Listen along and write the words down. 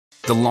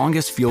The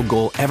longest field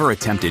goal ever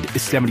attempted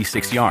is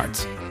 76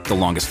 yards. The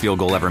longest field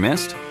goal ever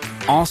missed?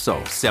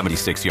 Also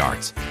 76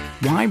 yards.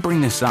 Why bring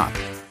this up?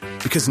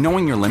 Because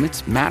knowing your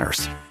limits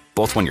matters,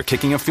 both when you're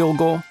kicking a field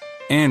goal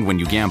and when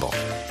you gamble.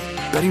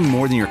 Betting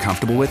more than you're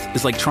comfortable with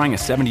is like trying a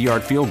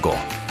 70-yard field goal.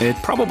 It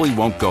probably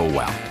won't go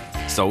well.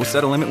 So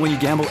set a limit when you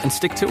gamble and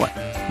stick to it.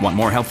 Want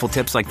more helpful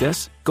tips like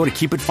this? Go to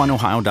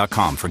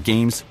keepitfunohio.com for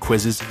games,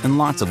 quizzes, and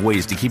lots of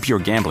ways to keep your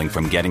gambling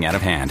from getting out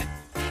of hand.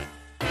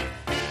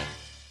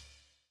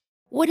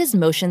 What does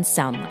motion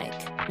sound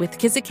like? With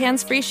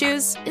Kizikans free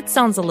shoes, it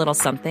sounds a little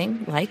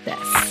something like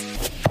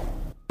this.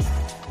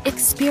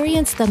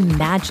 Experience the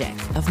magic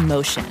of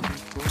motion.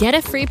 Get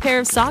a free pair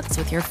of socks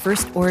with your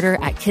first order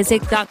at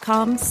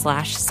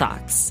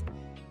kizik.com/socks.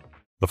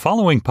 The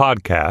following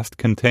podcast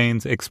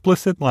contains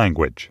explicit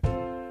language.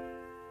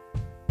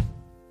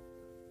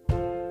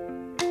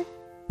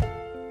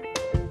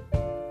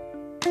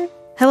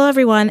 Hello,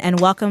 everyone, and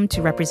welcome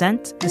to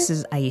Represent. This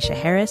is Aisha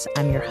Harris.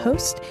 I'm your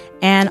host.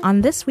 And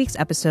on this week's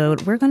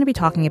episode, we're going to be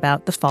talking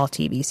about the fall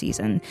TV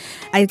season.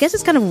 I guess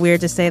it's kind of weird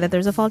to say that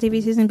there's a fall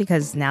TV season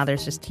because now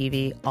there's just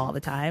TV all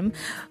the time.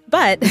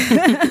 But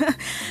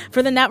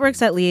for the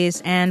networks, at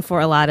least, and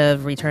for a lot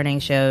of returning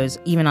shows,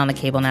 even on the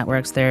cable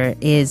networks, there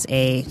is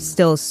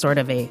still sort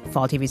of a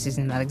fall TV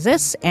season that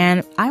exists.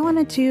 And I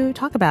wanted to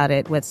talk about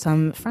it with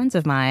some friends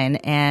of mine.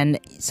 And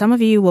some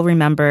of you will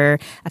remember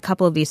a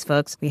couple of these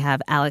folks. We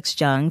have Alex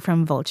Jung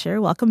from Vulture.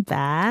 Welcome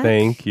back.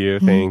 Thank you.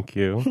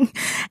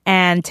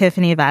 And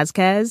Tiffany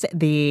Vasquez,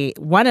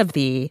 one of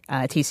the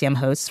TCM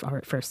hosts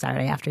for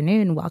Saturday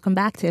Afternoon. Welcome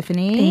back,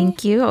 Tiffany.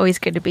 Thank you. Always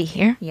good to be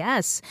here.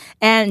 Yes.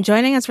 And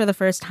joining us for the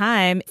first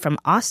time from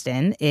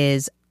Austin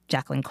is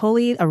Jacqueline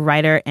Coley, a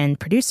writer and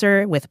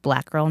producer with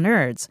Black Girl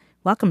Nerds.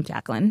 Welcome,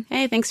 Jacqueline.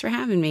 Hey, thanks for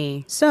having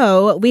me.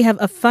 So we have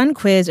a fun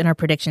quiz in our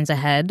predictions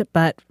ahead,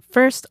 but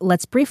first,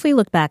 let's briefly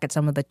look back at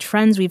some of the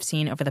trends we've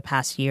seen over the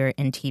past year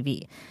in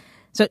TV.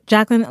 So,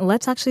 Jacqueline,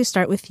 let's actually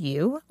start with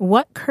you.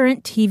 What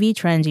current TV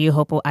trend do you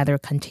hope will either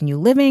continue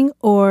living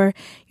or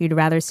you'd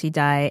rather see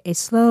die a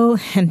slow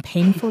and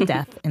painful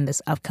death in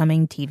this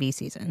upcoming TV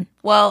season?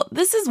 Well,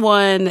 this is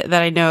one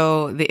that I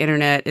know the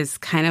internet is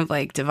kind of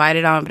like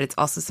divided on, but it's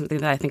also something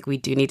that I think we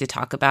do need to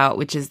talk about,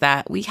 which is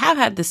that we have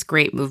had this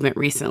great movement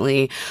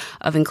recently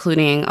of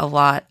including a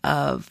lot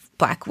of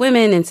Black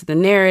women into the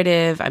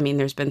narrative. I mean,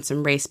 there's been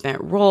some race-bent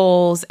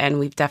roles, and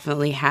we've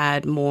definitely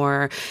had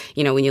more,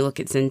 when you look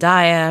at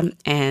Zendaya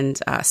and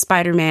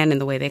Spider-Man and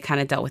the way they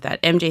kind of dealt with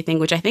that MJ thing,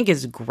 which I think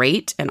is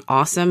great and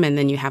awesome. And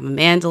then you have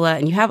Amandla,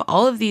 and you have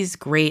all of these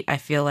great, I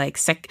feel like,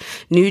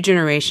 new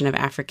generation of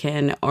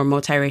African or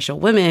multiracial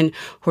women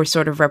who are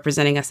sort of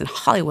representing us in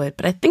Hollywood.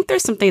 But I think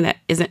there's something that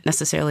isn't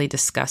necessarily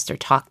discussed or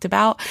talked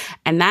about,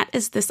 and that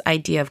is this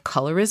idea of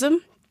colorism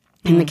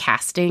in the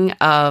casting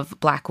of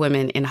Black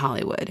women in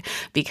Hollywood.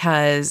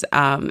 Because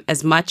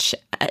as much,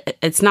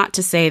 it's not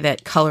to say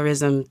that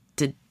colorism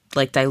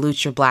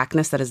dilutes your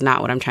Blackness. That is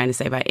not what I'm trying to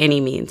say by any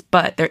means.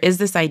 But there is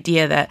this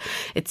idea that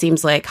it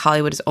seems like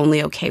Hollywood is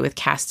only okay with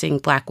casting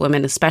Black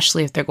women,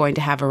 especially if they're going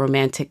to have a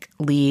romantic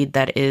lead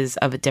that is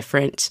of a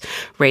different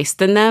race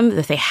than them,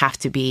 that they have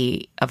to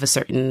be of a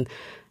certain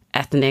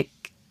ethnic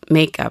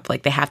makeup.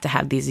 Like they have to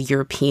have these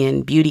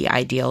European beauty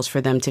ideals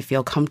for them to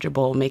feel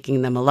comfortable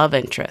making them a love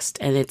interest.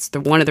 And it's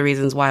one of the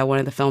reasons why one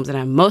of the films that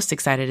I'm most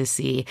excited to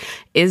see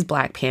is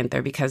Black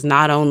Panther, because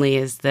not only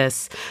is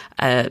this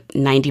a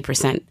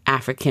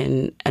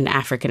 90% an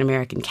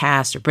African-American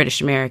cast or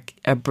British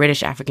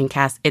African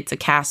cast, it's a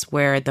cast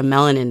where the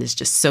melanin is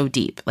just so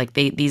deep. Like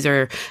these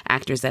are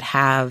actors that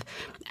have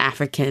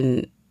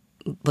African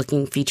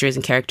looking features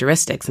and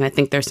characteristics. And I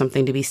think there's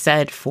something to be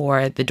said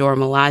for the Dora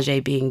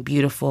Milaje being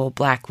beautiful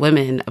Black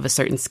women of a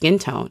certain skin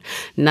tone.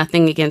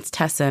 Nothing against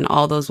Tessa and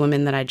all those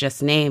women that I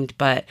just named,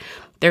 but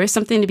there is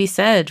something to be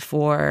said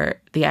for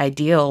the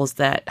ideals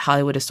that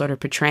Hollywood is sort of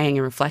portraying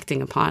and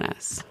reflecting upon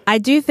us. I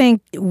do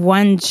think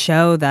one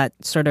show that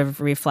sort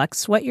of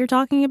reflects what you're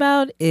talking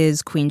about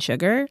is Queen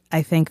Sugar.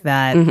 I think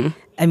that,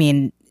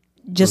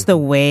 just the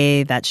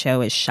way that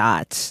show is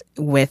shot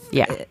with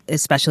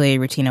especially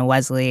Rutina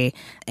Wesley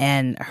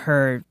and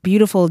her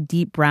beautiful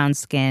deep brown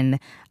skin,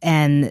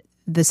 and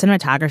the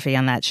cinematography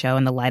on that show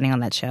and the lighting on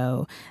that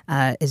show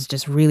is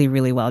just really,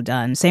 really well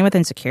done. Same with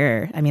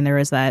Insecure. I mean, there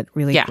was that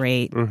really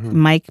great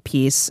Mike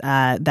piece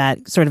that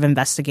sort of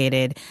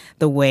investigated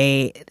the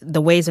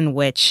ways in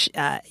which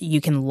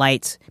you can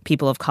light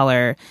people of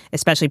color,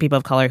 especially people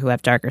of color who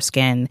have darker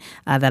skin,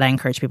 that I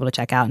encourage people to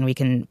check out. And we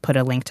can put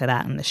a link to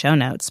that in the show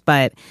notes.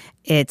 But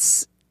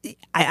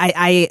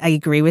I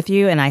agree with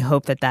you, and I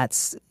hope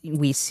that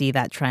we see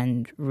that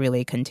trend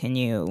really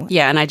continue.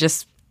 Yeah, and I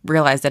just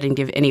realized I didn't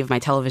give any of my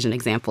television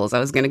example. I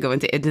was going to go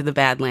into the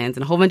Badlands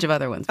and a whole bunch of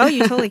other ones. Oh,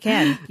 you totally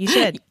can. You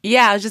should.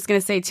 Yeah, I was just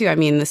going to say, too, I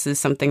mean, this is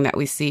something that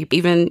we see.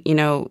 Even,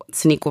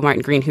 Sonequa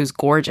Martin Green, who's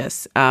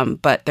gorgeous,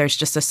 but there's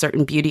just a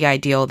certain beauty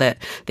ideal that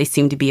they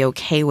seem to be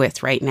okay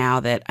with right now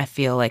that I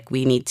feel like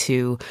we need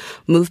to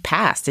move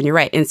past. And you're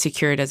right,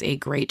 Insecure does a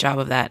great job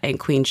of that, and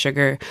Queen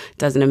Sugar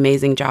does an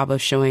amazing job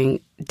of showing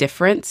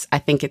difference. I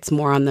think it's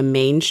more on the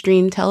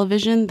mainstream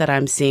television that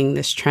I'm seeing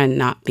this trend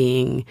not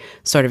being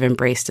sort of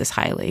embraced as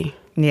highly.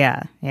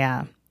 Yeah.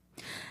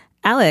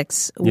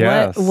 Alex,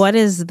 yes. what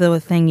is the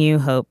thing you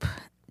hope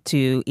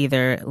to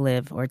either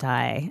live or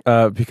die?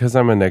 Because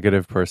I'm a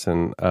negative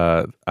person,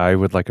 I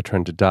would like a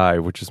trend to die,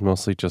 which is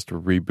mostly just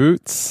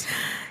reboots.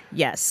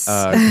 Yes.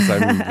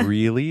 Because I'm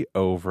really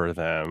over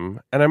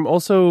them. And I'm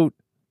also,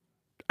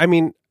 I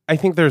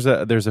think there's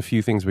a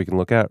few things we can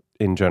look at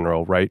in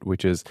general, right?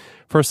 Which is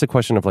first the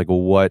question of like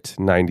what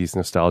 90s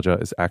nostalgia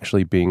is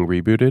actually being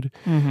rebooted,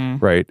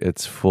 right?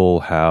 It's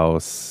Full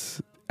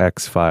House,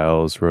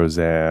 X-Files,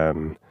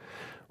 Roseanne.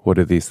 What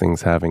do these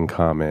things have in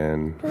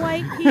common?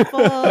 White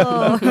people.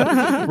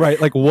 Right,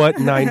 like what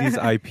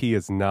 90s IP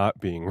is not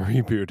being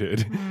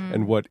rebooted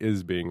and what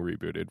is being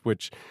rebooted,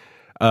 which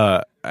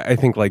I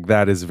think like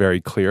that is very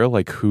clear.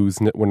 Like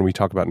when we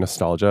talk about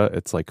nostalgia,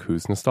 it's like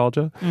whose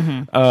nostalgia.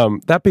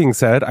 That being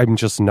said, I'm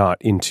just not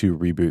into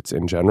reboots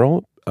in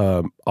general.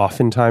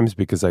 Oftentimes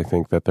because I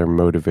think that they're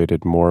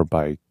motivated more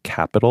by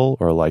capital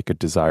or like a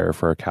desire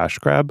for a cash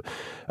grab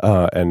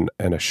and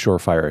a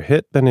surefire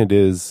hit than it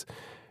is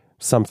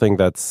something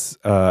that's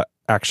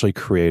actually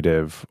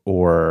creative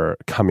or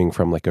coming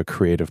from like a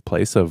creative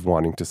place of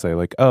wanting to say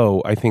like,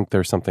 oh, I think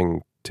there's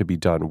something to be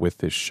done with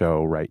this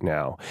show right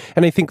now.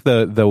 And I think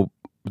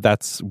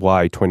that's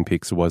why Twin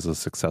Peaks was a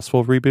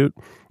successful reboot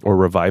or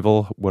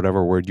revival,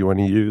 whatever word you want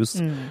to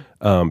use,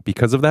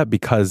 because of that,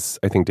 because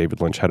I think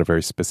David Lynch had a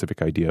very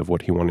specific idea of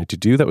what he wanted to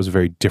do that was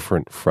very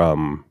different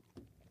from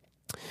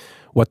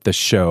what the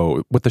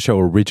show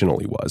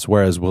originally was.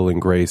 Whereas Will and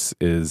Grace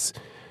is,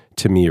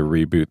 to me, a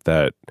reboot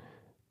that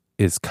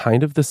is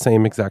kind of the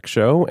same exact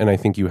show. And I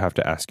think you have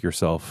to ask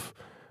yourself,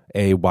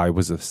 A, why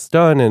was this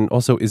done? And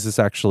also, is this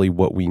actually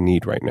what we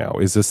need right now?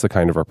 Is this the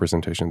kind of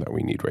representation that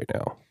we need right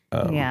now?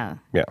 Yeah.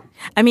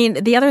 I mean,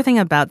 the other thing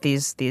about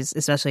these,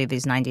 especially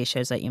these 90s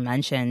shows that you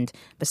mentioned,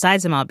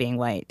 besides them all being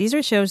white, these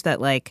are shows that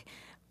like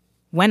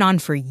went on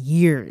for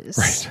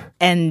years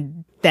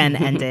and then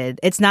ended.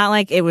 It's not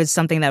like it was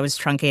something that was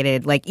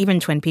truncated. Like even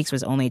Twin Peaks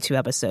was only 2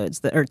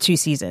 episodes or 2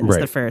 seasons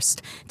the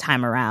first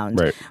time around.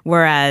 Right.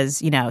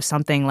 Whereas,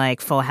 something like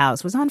Full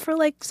House was on for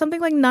like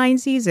something like 9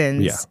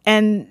 seasons. Yeah.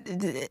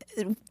 And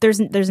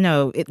there's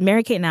no,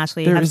 Mary-Kate and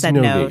Ashley have said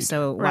no. Need.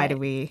 So Right.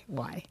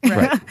 why?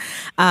 Right.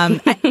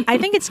 I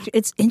think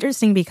it's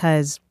interesting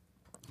because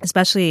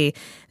especially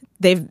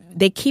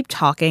they keep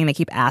talking, they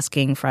keep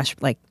asking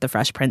the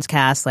Fresh Prince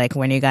cast, like,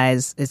 when you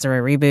guys, is there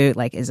a reboot?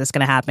 Like, is this going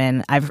to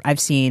happen? I've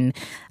seen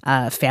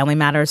Family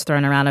Matters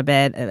thrown around a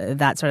bit,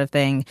 that sort of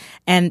thing.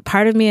 And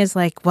part of me is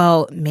like,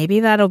 well,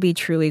 maybe that'll be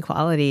truly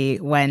quality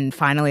when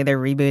finally they're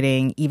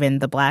rebooting even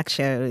the Black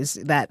shows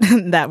that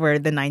were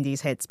the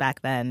 90s hits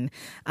back then.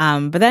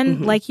 But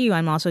then, like you,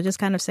 I'm also just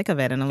kind of sick of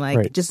it. And I'm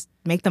like, just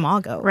make them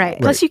all go. Right.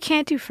 Plus, you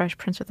can't do Fresh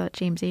Prince without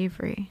James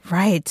Avery.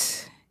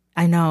 Right.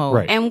 I know.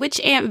 Right. And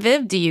which Aunt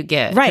Viv do you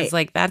get? Right. 'Cause,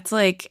 like, that's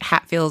like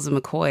Hatfields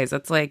and McCoys.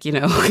 That's like,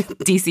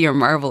 DC or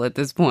Marvel at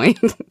this point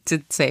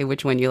to say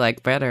which one you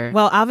like better.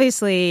 Well,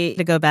 obviously,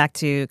 to go back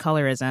to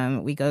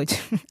colorism,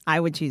 I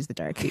would choose the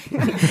darkie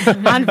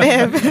on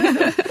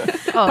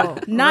Viv. Oh,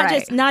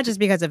 Not just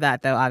because of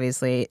that, though,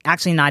 obviously.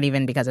 Actually, not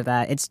even because of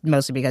that. It's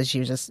mostly because she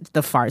was just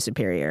the far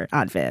superior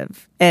Aunt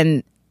Viv.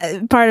 And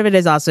part of it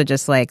is also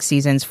just like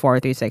seasons 4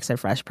 through 6 of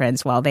Fresh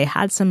Prince, while they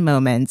had some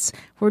moments,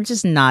 were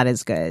just not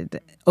as good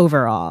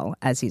overall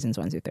as seasons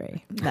 1 through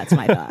 3. That's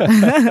my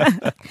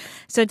thought.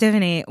 So,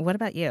 Tiffany, what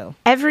about you?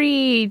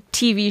 Every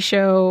TV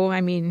show, I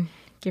mean,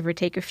 give or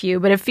take a few,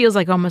 but it feels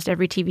like almost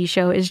every TV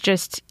show is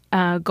just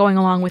going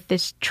along with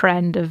this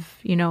trend of,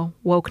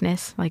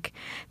 wokeness. Like,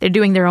 they're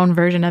doing their own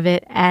version of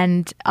it,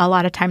 and a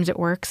lot of times it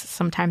works,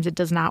 sometimes it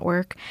does not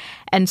work.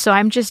 And so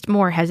I'm just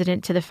more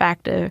hesitant to the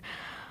fact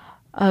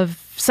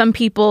of some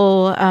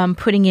people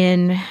putting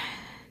in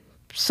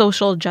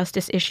social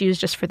justice issues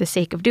just for the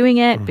sake of doing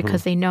it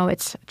because they know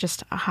it's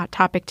just a hot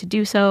topic to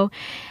do so.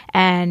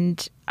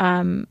 And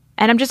I'm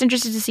just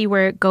interested to see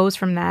where it goes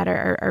from that.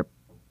 Or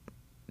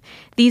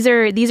these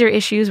are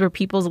issues where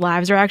people's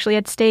lives are actually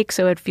at stake,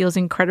 so it feels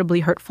incredibly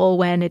hurtful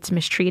when it's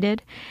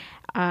mistreated.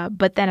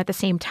 But then at the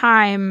same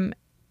time,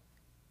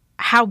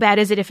 how bad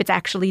is it if it's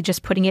actually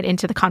just putting it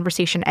into the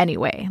conversation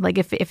anyway? Like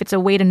if it's a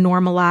way to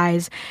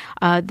normalize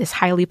this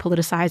highly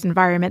politicized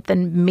environment,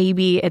 then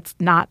maybe it's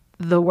not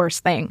the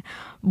worst thing.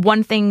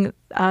 One thing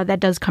that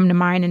does come to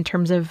mind in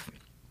terms of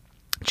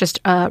just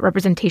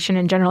representation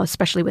in general,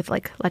 especially with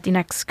like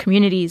Latinx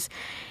communities,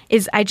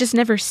 is I just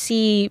never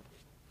see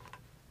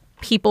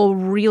people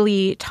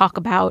really talk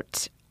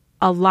about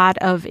a lot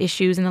of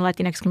issues in the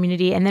Latinx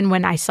community. And then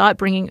when I saw it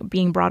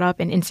being brought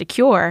up in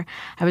Insecure,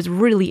 I was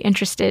really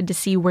interested to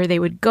see where they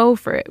would go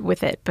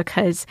with it,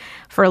 because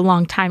for a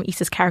long time,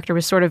 Issa's character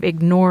was sort of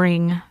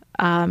ignoring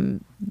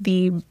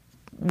the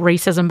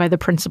racism by the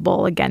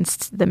principal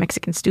against the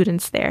Mexican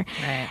students there.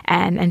 Right.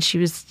 And she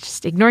was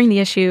just ignoring the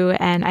issue.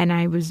 And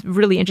I was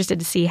really interested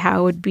to see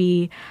how it would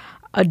be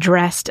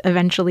addressed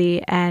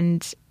eventually.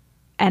 And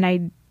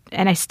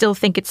I still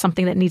think it's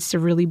something that needs to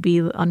really be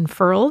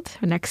unfurled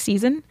next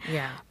season.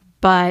 Yeah.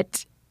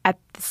 But at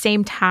the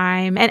same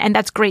time, and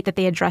that's great that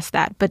they address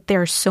that, but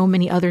there are so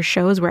many other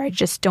shows where I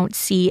just don't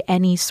see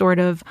any sort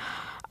of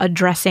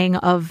addressing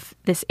of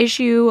this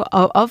issue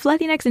of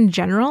Latinx in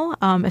general,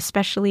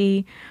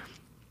 especially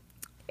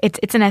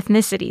it's an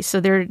ethnicity. So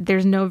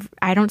there's no,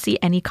 I don't see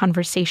any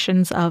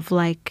conversations of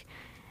like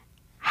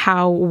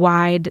how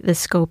wide the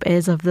scope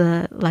is of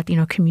the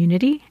Latino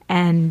community,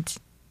 and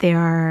there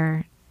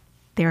are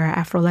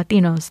Afro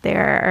Latinos,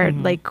 there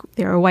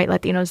are white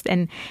Latinos,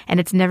 and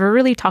it's never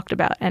really talked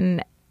about,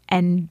 and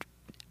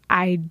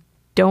I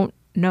don't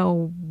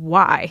know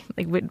why.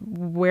 Like,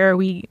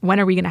 when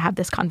are we going to have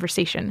this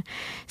conversation?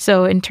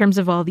 So in terms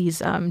of all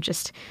these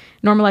just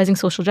normalizing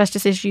social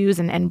justice issues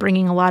and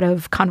bringing a lot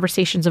of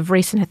conversations of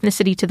race and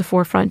ethnicity to the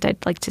forefront,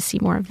 I'd like to see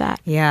more of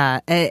that. Yeah,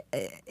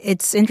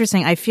 it's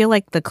interesting. I feel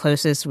like the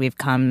closest we've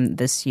come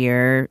this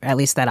year, at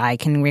least that I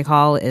can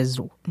recall, is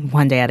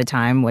One Day at a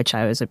Time, which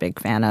I was a big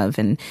fan of,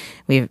 and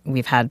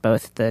we've had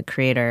both the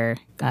creator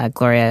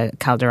Gloria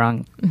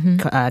Calderon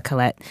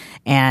Collette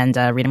and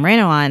Rita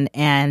Moreno on,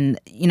 and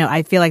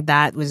I feel like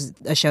that was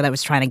a show that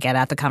was trying to get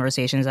at the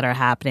conversations that are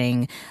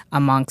happening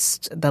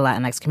amongst the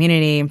Latinx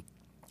community,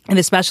 and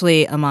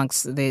especially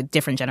amongst the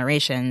different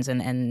generations,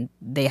 and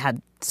they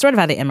had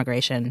the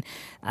immigration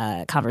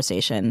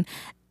conversation.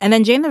 And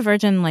then Jane the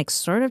Virgin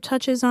sort of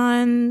touches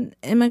on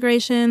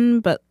immigration,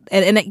 but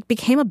and it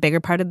became a bigger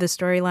part of the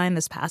storyline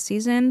this past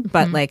season.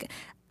 But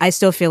I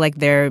still feel like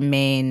their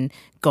main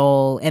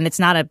goal, and it's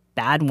not a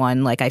bad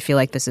one. I feel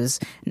like this is,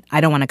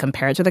 I don't want to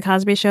compare it to the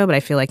Cosby Show, but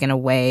I feel like in a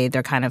way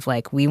they're kind of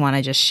we want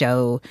to just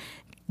show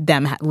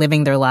them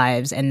living their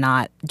lives and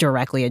not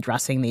directly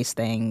addressing these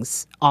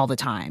things all the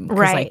time.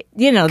 Right.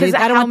 I don't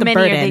want the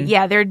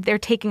burden. They're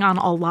taking on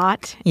a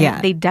lot.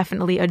 Yeah. They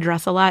definitely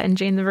address a lot in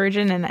Jane the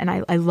Virgin, and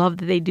I love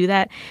that they do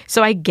that.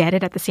 So I get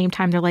it. At the same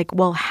time, they're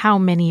well, how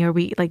many are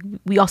we?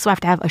 We also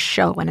have to have a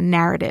show and a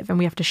narrative, and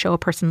we have to show a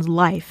person's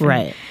life.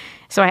 Right.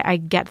 So I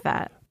get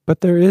that.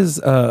 But there is,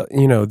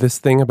 this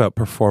thing about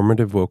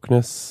performative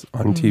wokeness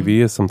on TV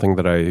is something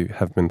that I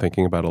have been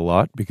thinking about a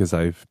lot because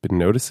I've been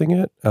noticing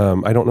it.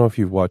 I don't know if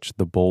you've watched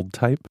The Bold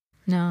Type.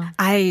 No.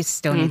 I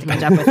still need to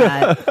catch up with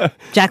that.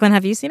 Jacqueline,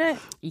 have you seen it?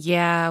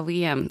 Yeah,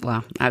 we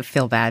well, I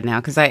feel bad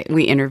now because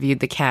we interviewed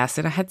the cast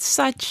and I had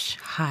such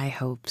high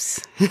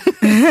hopes.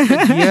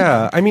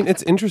 Yeah, I mean,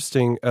 it's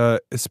interesting,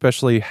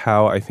 especially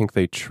how I think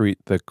they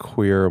treat the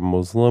queer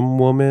Muslim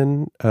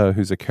woman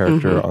who's a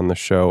character on the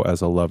show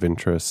as a love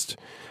interest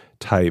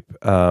type.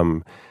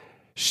 You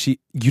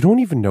don't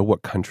even know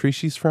what country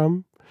she's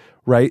from.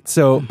 Right.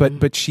 So,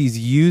 but she's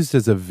used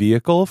as a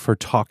vehicle for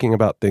talking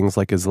about things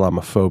like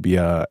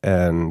Islamophobia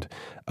and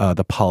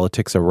the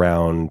politics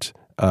around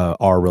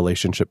our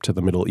relationship to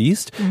the Middle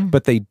East.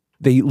 But they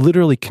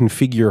literally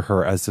configure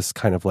her as this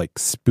kind of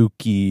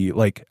spooky,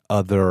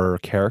 other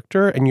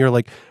character. And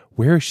you're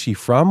where is she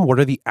from? What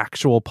are the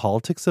actual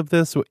politics of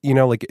this?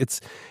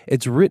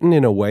 It's written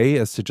in a way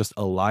as to just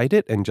elide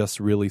it and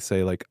just really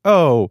say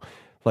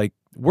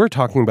we're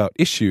talking about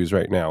issues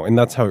right now. And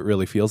that's how it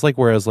really feels like.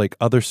 Whereas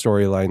other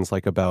storylines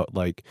about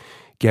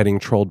getting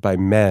trolled by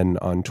men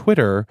on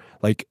Twitter,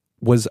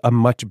 was a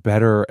much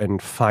better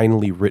and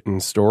finely written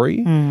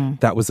story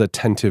that was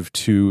attentive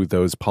to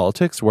those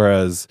politics.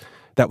 Whereas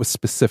that was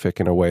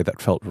specific in a way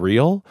that felt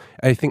real.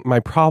 I think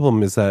my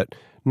problem is that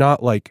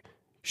not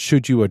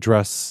should you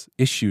address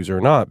issues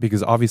or not,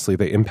 because obviously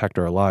they impact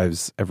our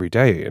lives every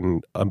day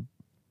and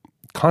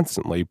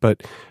constantly,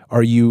 but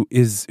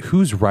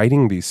who's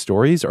writing these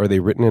stories? Are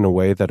they written in a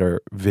way that are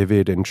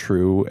vivid and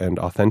true and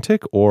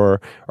authentic, or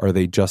are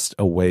they just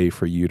a way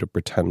for you to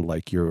pretend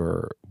like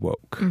you're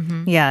woke?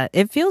 Yeah,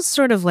 it feels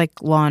sort of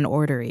like Law and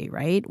Order-y,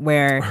 right?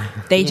 Where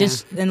they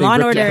just, in Law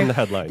and Order,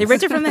 they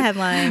ripped it from the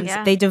headlines.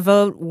 Yeah. They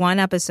devote one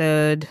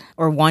episode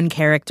or one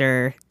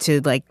character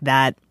to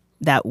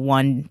that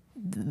one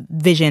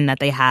vision that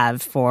they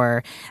have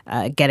for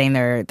getting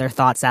their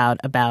thoughts out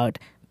about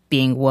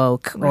being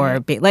woke,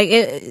 or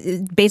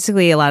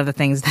basically a lot of the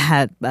things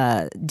that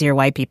Dear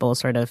White People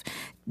sort of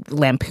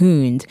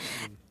lampooned.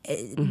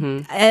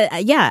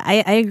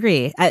 I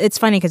agree. It's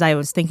funny because I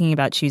was thinking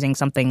about choosing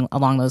something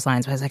along those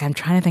lines, but I was I'm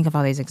trying to think of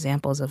all these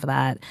examples of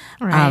that.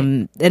 Right.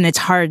 And it's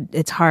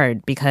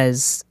hard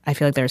because I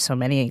feel like there's so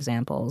many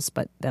examples,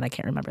 but then I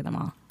can't remember them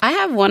all. I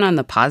have one on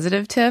the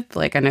positive tip.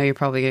 I know you're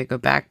probably going to go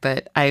back,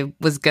 but I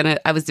was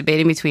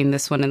debating between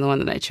this one and the one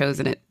that I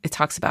chose, and it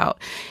talks about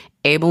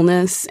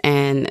ableness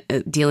and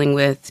dealing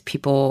with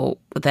people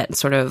that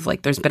sort of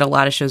there's been a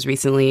lot of shows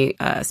recently,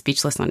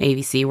 Speechless on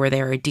ABC, where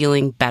they are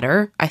dealing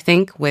better, I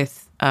think,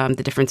 with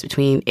the difference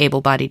between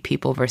able-bodied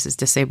people versus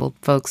disabled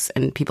folks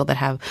and people that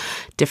have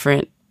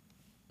different,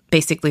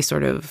 basically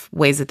sort of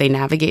ways that they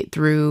navigate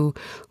through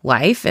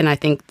life. And I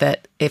think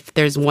that if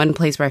there's one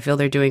place where I feel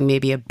they're doing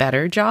maybe a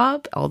better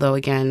job, although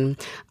again,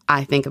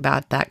 I think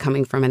about that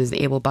coming from as an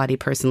able-bodied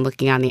person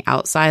looking on the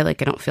outside. I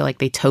don't feel like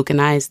they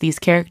tokenize these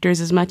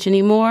characters as much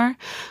anymore.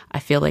 I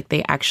feel like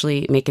they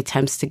actually make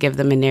attempts to give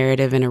them a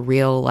narrative and a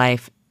real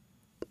life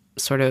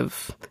sort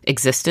of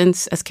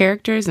existence as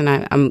characters, and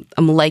I'm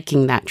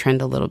liking that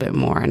trend a little bit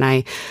more. And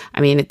I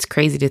mean, it's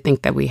crazy to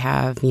think that we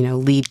have, you know,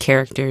 lead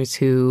characters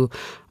who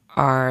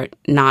are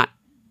not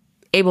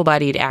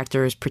able-bodied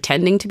actors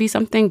pretending to be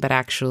something, but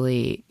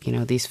actually, you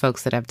know, these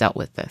folks that have dealt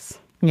with this.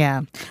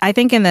 Yeah, I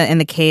think in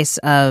the case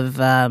of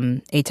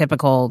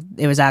Atypical,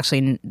 it was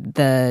actually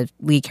the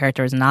lead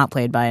character was not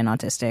played by an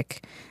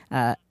autistic.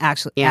 Not on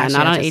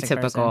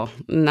Atypical,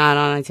 not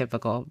on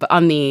Atypical, but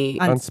on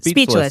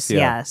Speechless.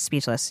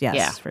 Speechless. Yes,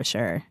 yeah. for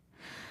sure.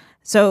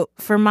 So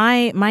for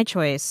my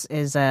choice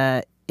is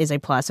a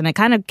plus, and it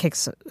kind of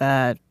kicks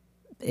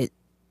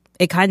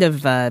it kind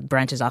of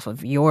branches off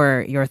of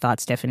your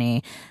thoughts,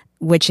 Tiffany,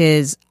 which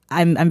is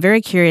I'm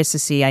very curious to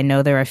see. I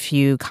know there are a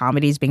few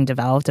comedies being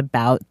developed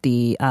about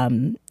the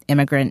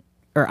immigrant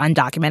or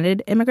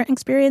undocumented immigrant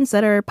experience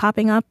that are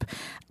popping up.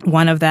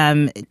 One of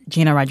them,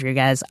 Gina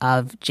Rodriguez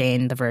of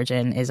Jane the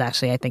Virgin, is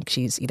actually, I think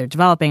she's either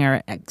developing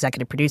or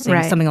executive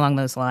producing, something along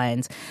those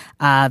lines.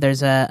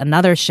 There's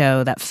another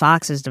show that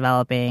Fox is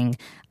developing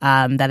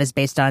that is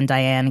based on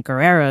Diane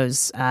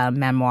Guerrero's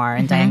memoir.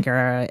 And Diane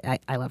Guerrero,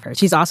 I love her.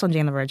 She's also in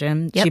Jane the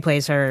Virgin. Yep. She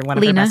plays one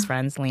of her best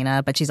friends,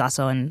 Lena, but she's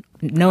also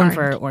known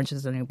for Orange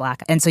is the New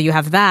Black. And so you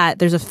have that.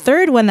 There's a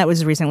third one that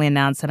was recently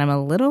announced that I'm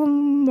a little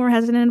more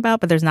hesitant about,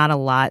 but there's not a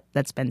lot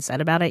that's been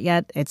said about it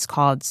yet. It's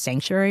called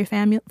Sanctuary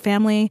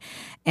Family,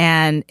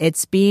 and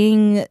it's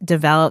being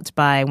developed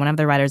by one of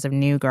the writers of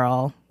New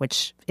Girl,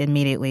 which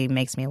immediately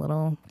makes me a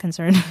little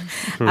concerned.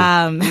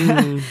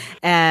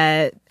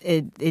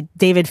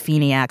 David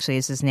Feeney actually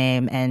is his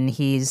name, and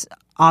he's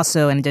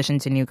also, in addition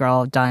to New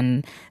Girl,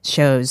 done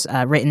shows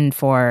written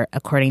for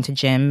According to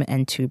Jim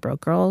and Two Broke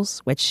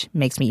Girls, which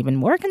makes me even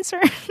more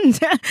concerned.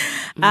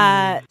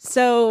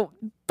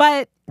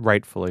 But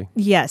rightfully,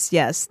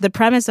 yes. The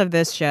premise of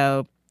this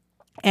show,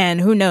 and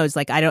who knows,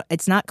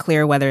 it's not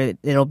clear whether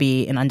it'll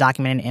be an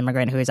undocumented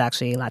immigrant who is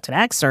actually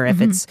Latinx or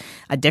if it's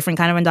a different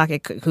kind of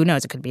undocumented. Who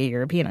knows? It could be a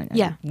European,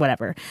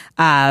 whatever.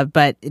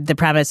 But the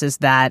premise is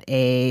that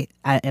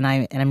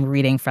I'm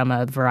reading from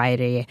a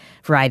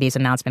Variety's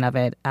announcement of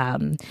it.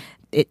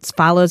 It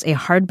follows a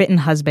hard-bitten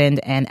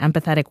husband and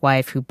empathetic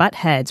wife who butt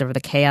heads over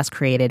the chaos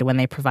created when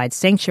they provide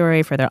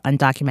sanctuary for their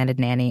undocumented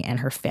nanny and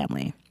her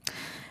family.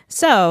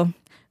 So,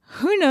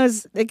 who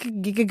knows? It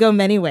could go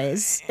many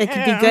ways. It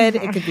could be good.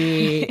 It could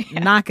be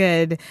not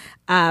good.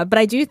 But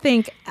I do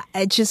think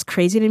it's just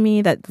crazy to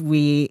me that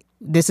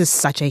this is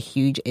such a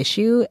huge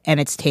issue, and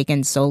it's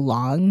taken so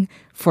long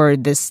for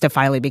this to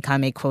finally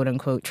become a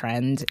quote-unquote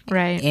trend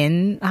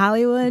in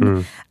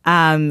Hollywood.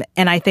 And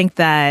I think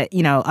that,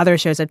 other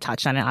shows have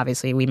touched on it.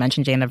 Obviously, we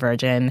mentioned Jane the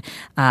Virgin.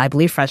 I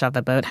believe Fresh Off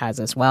the Boat has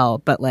as well,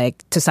 but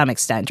to some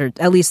extent, or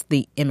at least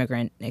the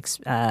immigrant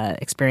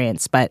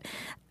experience. But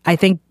I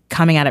think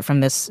coming at it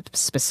from this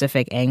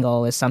specific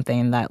angle is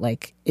something that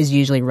is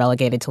usually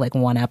relegated to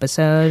one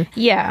episode.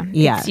 Yeah.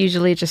 It's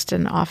usually just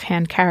an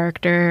offhand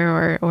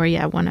character or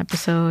one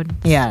episode.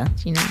 Yeah.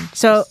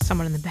 So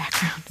someone in the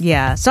background.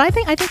 Yeah. So I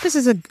think this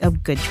is a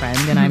good trend,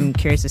 and I'm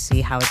curious to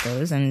see how it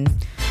goes, and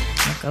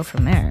we'll go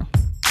from there.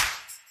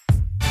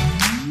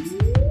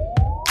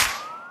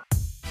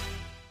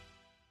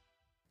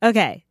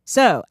 Okay.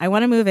 So I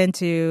want to move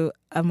into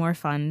a more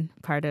fun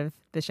part of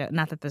the show.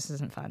 Not that this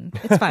isn't fun.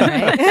 It's fun,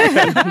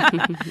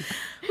 right?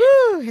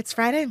 Woo! It's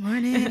Friday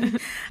morning.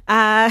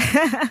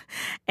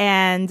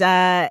 And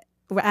I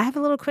have a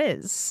little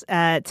quiz.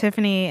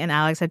 Tiffany and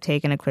Alex have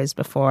taken a quiz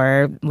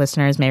before.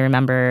 Listeners may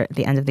remember at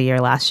the end of the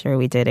year last year,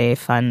 we did a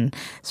fun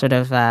sort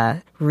of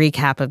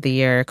recap of the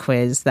year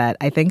quiz that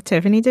I think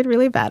Tiffany did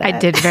really bad at. I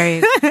did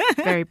very,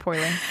 very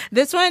poorly.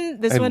 This one,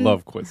 I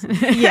love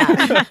quizzes.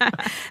 Yeah.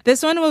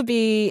 This one will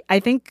be, I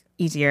think,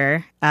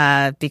 easier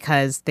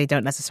because they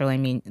don't necessarily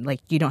mean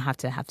you don't have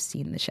to have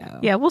seen the show.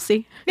 Yeah, we'll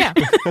see. Yeah,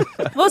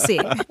 we'll see.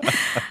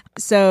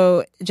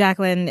 So,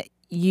 Jacqueline,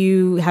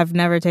 you have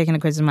never taken a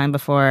quiz of mine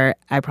before.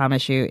 I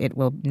promise you it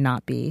will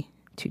not be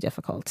too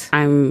difficult.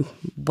 I'm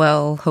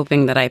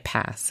hoping that I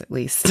pass, at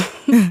least.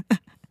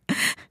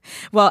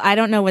 Well, I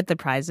don't know what the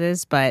prize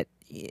is, but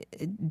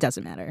it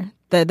doesn't matter.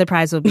 The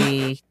prize will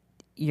be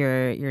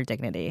your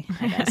dignity,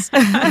 I guess.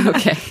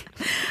 Okay.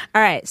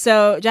 All right.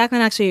 So,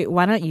 Jacqueline, actually,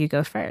 why don't you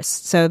go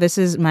first? So this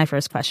is my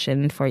first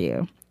question for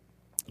you.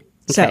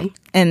 Okay. So,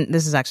 and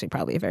this is actually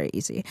probably very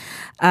easy.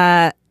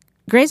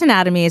 Grey's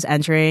Anatomy is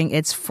entering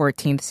its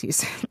 14th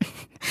season.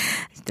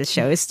 The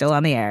show is still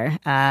on the air.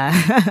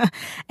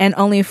 And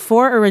only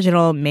 4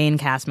 original main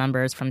cast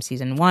members from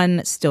season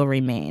 1 still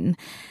remain.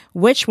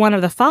 Which one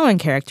of the following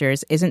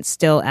characters isn't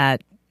still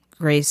at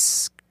Grey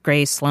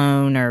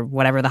Sloan or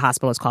whatever the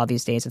hospital is called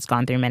these days? It's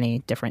gone through many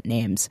different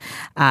names.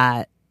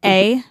 A,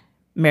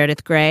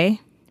 Meredith Grey.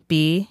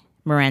 B,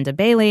 Miranda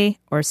Bailey.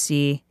 Or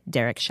C,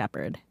 Derek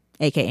Shepherd,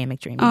 a.k.a.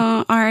 McDreamy.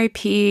 Oh,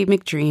 R.I.P.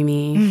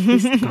 McDreamy.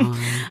 He's gone.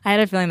 I had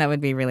a feeling that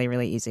would be really,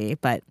 really easy.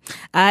 But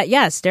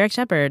yes, Derek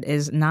Shepherd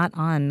is not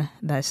on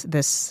this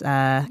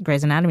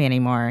Grey's Anatomy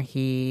anymore.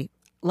 He,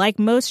 like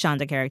most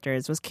Shonda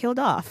characters, was killed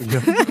off.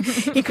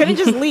 He couldn't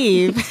just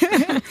leave.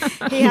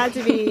 He had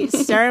to be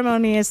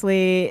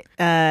ceremoniously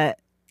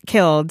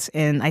killed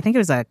in, I think it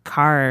was a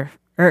car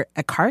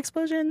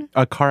explosion?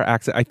 A car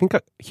accident. I think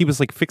he was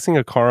like fixing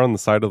a car on the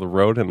side of the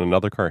road and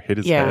another car hit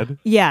his head.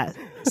 Yeah,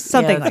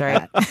 something like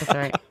that. That's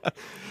right.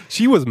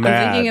 She was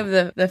mad. I'm thinking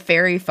of the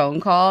ferry phone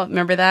call.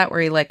 Remember that?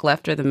 Where he like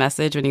left her the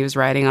message when he was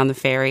riding on the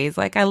ferry. He's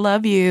like, I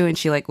love you. And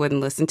she like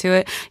wouldn't listen to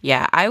it.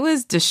 Yeah, I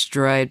was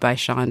destroyed by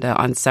Shonda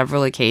on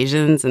several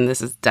occasions. And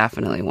this is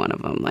definitely one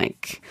of them.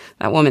 Like,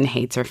 that woman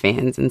hates her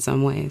fans in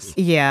some ways.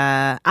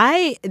 Yeah.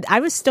 I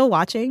was still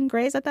watching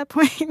Grey's at that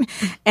point.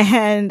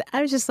 And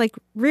I was just like,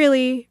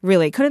 really?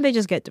 Really? Couldn't they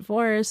just get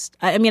divorced?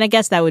 I mean, I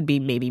guess that would be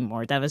maybe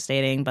more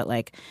devastating. But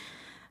like,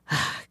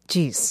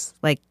 geez.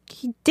 Like,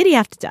 did he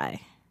have to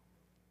die?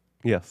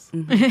 Yes.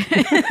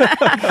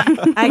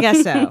 I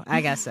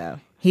guess so.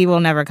 He will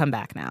never come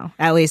back now.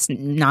 At least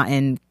not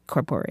in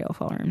corporeal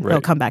form. Right.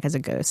 He'll come back as a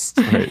ghost.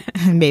 Right.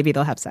 Maybe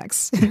they'll have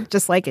sex,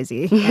 just like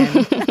Izzy.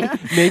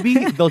 Maybe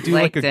they'll do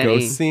like a Denny.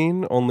 ghost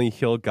scene, only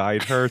he'll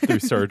guide her through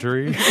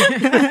surgery.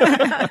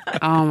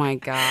 Oh my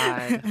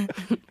God.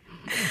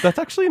 That's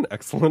actually an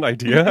excellent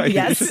idea. I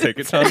think you should take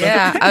it, Shonda.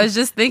 Yeah, I was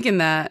just thinking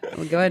that.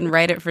 We'll go ahead and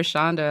write it for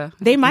Shonda.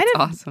 They might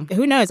That's have. awesome.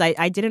 Who knows?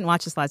 I didn't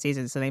watch this last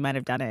season, so they might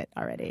have done it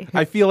already.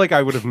 I feel like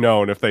I would have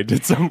known if they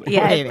did something.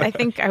 Yeah, Maybe. I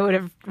think I would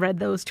have read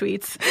those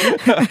tweets.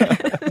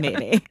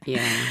 Maybe.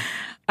 Yeah.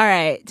 All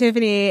right,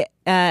 Tiffany,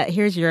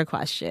 here's your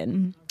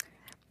question.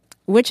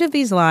 Which of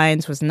these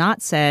lines was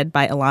not said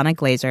by Ilana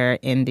Glazer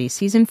in the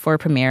season 4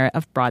 premiere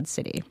of Broad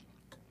City?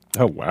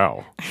 Oh,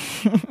 wow.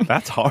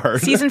 That's hard.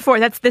 Season 4,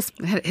 that's this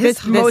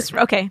most...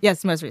 Okay.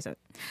 Yes, most recent.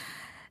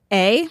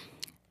 A,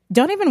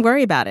 don't even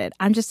worry about it.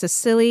 I'm just a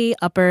silly,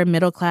 upper,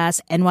 middle class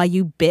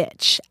NYU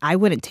bitch. I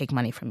wouldn't take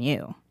money from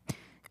you.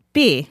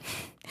 B,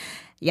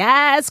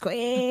 yes,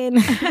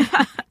 queen.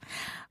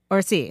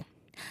 Or C,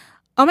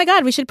 oh my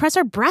God, we should press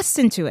our breasts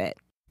into it.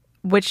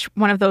 Which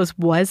one of those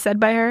was said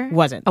by her?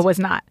 Wasn't. Oh, was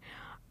not.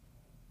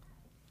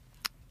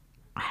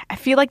 I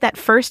feel like that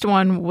first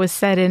one was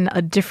said in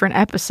a different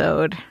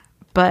episode,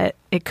 but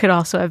it could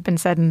also have been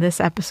said in this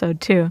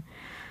episode too.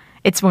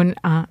 It's when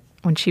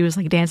she was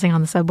like dancing on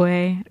the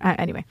subway.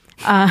 Anyway.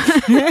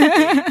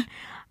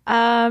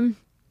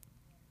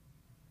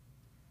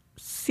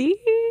 C?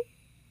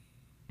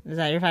 Is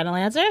that your final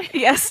answer?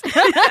 Yes.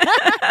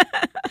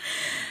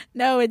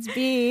 No, it's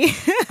B.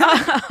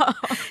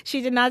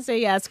 She did not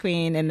say yes,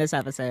 queen, in this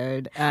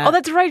episode. Oh,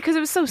 that's right, because it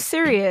was so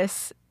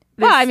serious.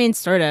 Well, I mean,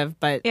 sort of,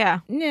 but Yeah.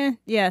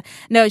 Yeah.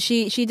 No,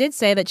 she did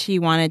say that she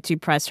wanted to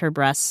press her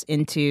breasts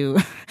into.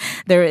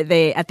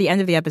 They at the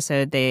end of the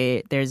episode,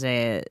 there's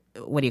a,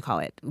 what do you call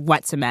it?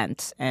 Wet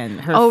cement, and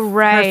her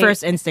her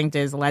first instinct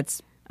is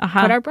let's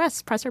press our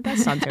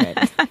breasts onto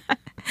it.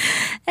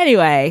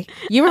 Anyway,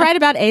 you were right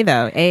about A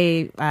though.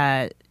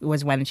 A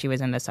was when she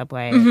was in the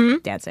subway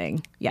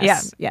dancing.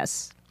 Yes,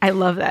 yes. I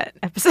love that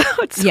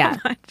episode so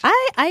much.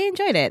 I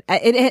enjoyed it.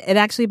 It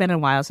actually been a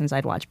while since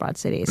I'd watched Broad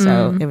City,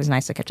 so it was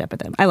nice to catch up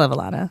with them. I love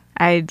Ilana.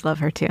 I love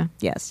her too.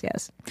 Yes.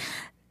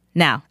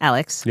 Now,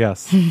 Alex.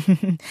 Yes.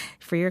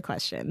 For your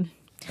question.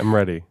 I'm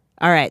ready.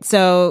 All right.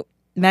 So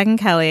Megyn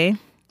Kelly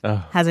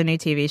has a new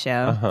TV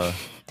show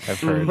I've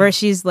heard. where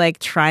she's like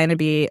trying to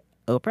be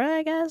Oprah,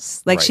 I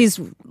guess. Like she's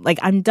like,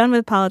 I'm done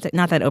with politics.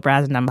 Not that Oprah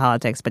hasn't done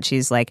politics, but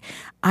she's like,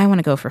 I want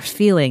to go for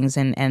feelings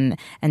and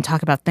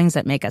talk about things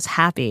that make us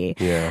happy.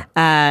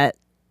 Yeah.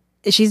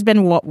 She's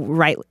been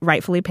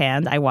rightfully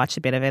panned. I watched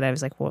a bit of it. I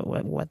was like,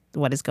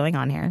 what is going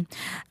on here?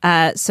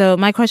 So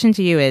my question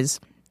to you is,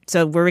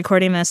 so we're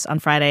recording this on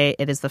Friday.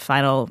 It is the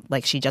final,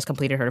 like she just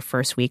completed her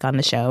first week on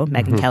the show,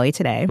 Megyn Kelly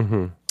today.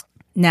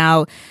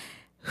 Now,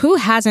 who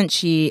hasn't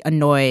she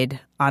annoyed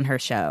on her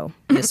show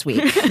this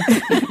week?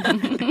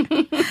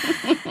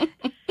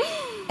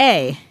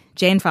 A,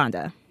 Jane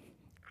Fonda.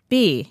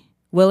 B,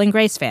 Will and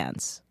Grace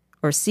fans.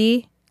 Or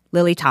C,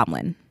 Lily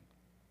Tomlin.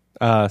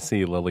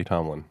 C, Lily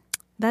Tomlin.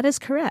 That is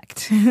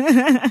correct.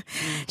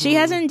 She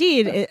has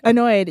indeed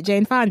annoyed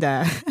Jane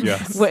Fonda.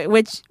 Yes.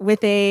 Which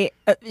with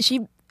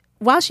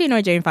while she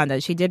annoyed Jane Fonda,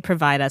 she did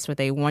provide us with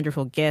a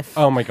wonderful gift.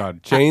 Oh my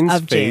God. Jane's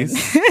of Jane.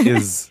 face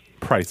is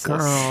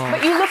priceless.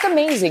 But you look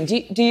amazing.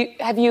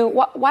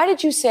 Why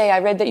did you say, I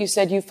read that you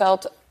said you're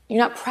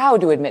not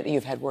proud to admit that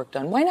you've had work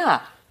done. Why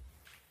not?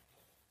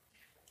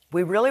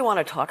 We really want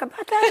to talk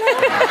about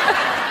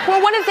that?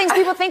 Well, one of the things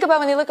people think about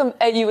when they look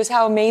at you is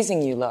how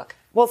amazing you look.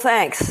 Well,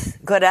 thanks.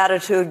 Good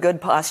attitude,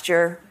 good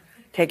posture,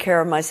 take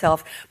care of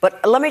myself.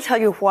 But let me tell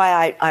you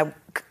why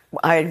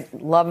I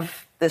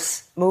love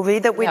this movie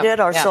that we did,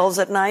 Our Souls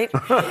at Night.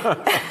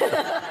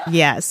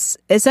 Yes.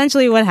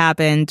 Essentially what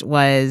happened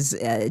was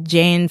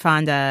Jane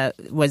Fonda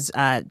was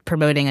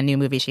promoting a new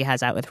movie she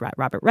has out with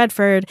Robert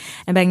Redford,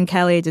 and Megyn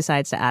Kelly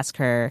decides to ask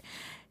her,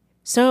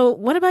 so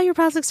what about your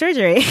plastic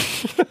surgery?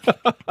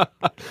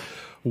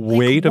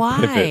 Way to why?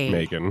 pivot,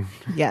 Megyn.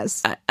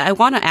 Yes. I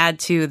want to add,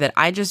 too, that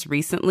I just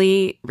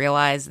recently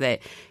realized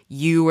that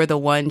you were the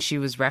one she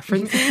was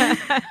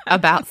referencing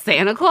about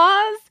Santa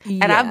Claus.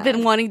 And I've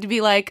been wanting to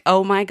be like,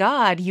 oh, my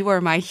God, you are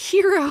my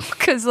hero.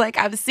 Because, like,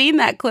 I've seen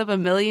that clip a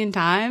million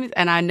times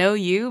and I know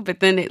you. But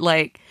then it,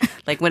 like,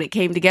 like when it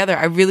came together,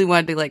 I really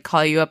wanted to like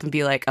call you up and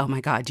be like, oh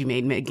my God, you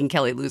made Megyn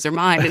Kelly lose her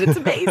mind. And it's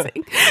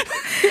amazing.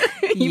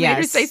 You made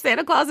her say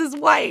Santa Claus is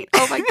white.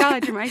 Oh my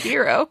God, you're my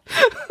hero.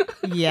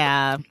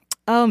 Yeah.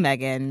 Oh,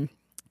 Megyn,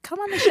 come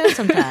on the show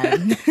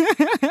sometime.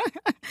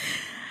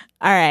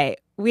 All right.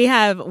 We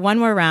have one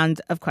more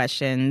round of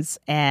questions,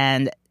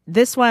 and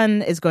this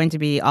one is going to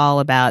be all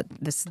about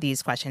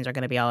these questions are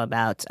going to be all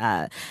about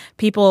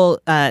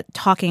people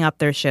talking up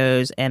their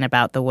shows and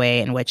about the way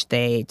in which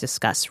they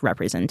discuss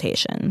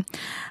representation.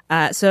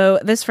 So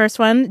this first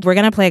one, we're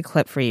going to play a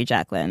clip for you,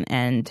 Jacqueline,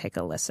 and take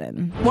a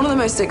listen. One of the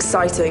most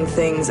exciting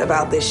things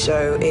about this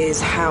show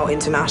is how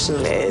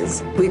international it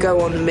is. We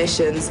go on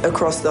missions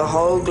across the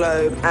whole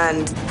globe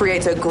and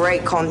create a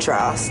great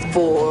contrast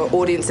for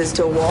audiences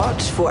to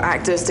watch, for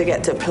actors to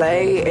get to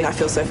play. And I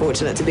feel so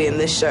fortunate to be in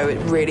this show. It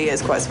really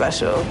is quite special.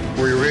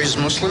 Were you raised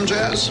Muslim,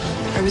 Jazz?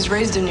 I was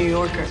raised a New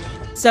Yorker.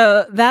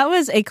 So that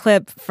was a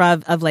clip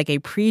of like a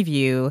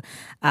preview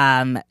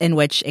in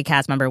which a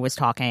cast member was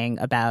talking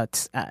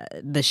about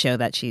the show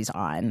that she's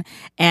on.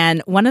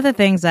 And one of the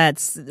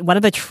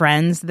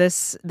trends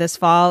this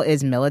fall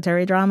is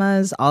military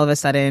dramas. All of a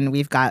sudden,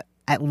 we've got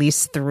at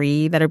least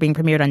 3 that are being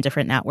premiered on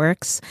different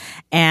networks,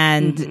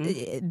 and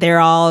they're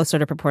all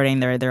sort of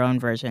purporting their own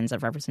versions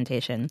of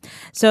representation.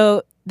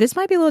 So this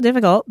might be a little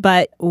difficult,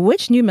 but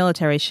which new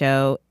military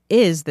show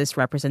is this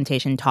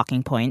representation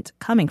talking point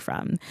coming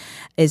from?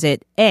 Is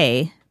it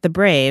A, The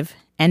Brave,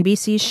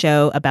 NBC's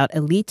show about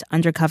elite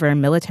undercover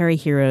military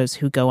heroes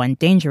who go on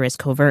dangerous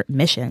covert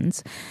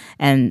missions?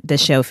 And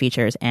this show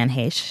features Anne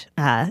Heche,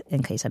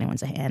 in case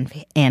anyone's an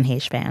Anne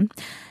Heche fan.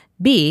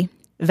 B,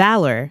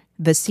 Valor,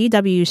 the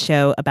CW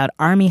show about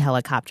Army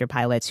helicopter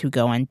pilots who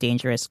go on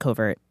dangerous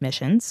covert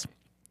missions.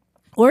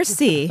 Or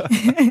C,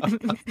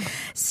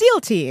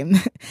 SEAL Team,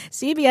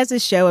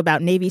 CBS's show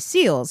about Navy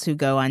SEALs who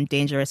go on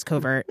dangerous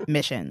covert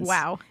missions.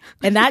 Wow.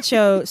 And that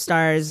show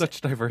stars...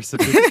 Such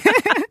diversity.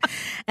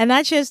 And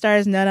that show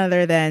stars none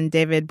other than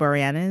David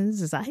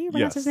Boreanaz. Is that how you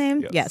pronounce his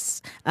name?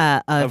 Yes.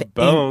 Of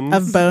Bones.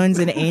 Of Bones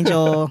and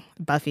Angel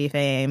Buffy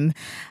fame.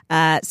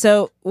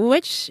 So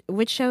which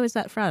show is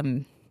that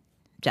from,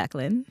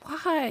 Jacqueline?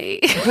 Why?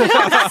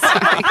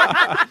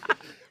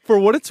 For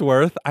what it's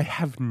worth, I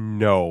have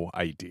no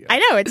idea. I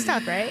know, it's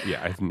tough, right?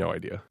 Yeah, I have no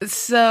idea.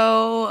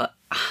 So,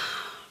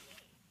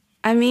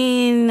 I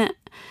mean,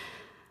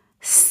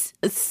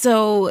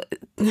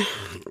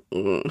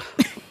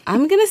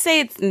 I'm going to say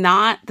it's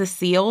not the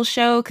SEAL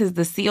show because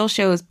the SEAL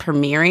show is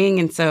premiering.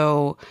 And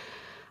so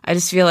I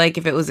just feel like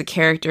if it was a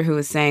character who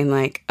was saying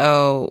like,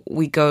 oh,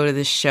 we go to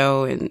this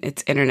show and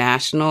it's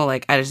international,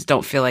 like I just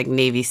don't feel like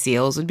Navy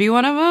SEALs would be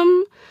one of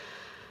them.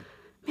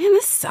 Man,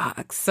 this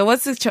sucks. So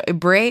what's this? The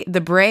Brave.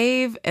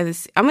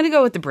 I'm going to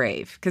go with The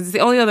Brave because it's the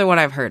only other one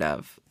I've heard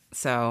of.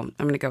 So I'm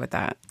going to go with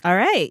that. All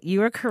right.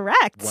 You were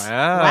correct.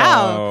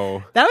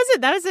 Wow. That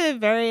was a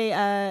very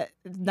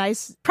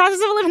nice process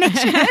of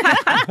elimination.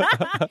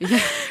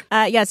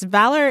 Yes,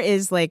 Valor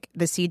is like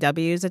the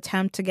CW's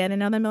attempt to get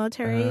into the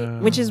military,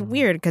 which is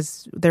weird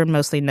because they're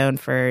mostly known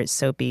for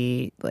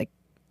soapy like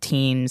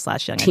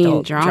teen/young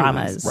adult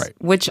dramas. Right.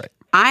 Which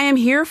I am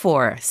here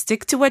for.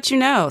 Stick to what you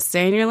know.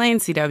 Stay in your lane,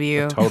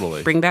 CW.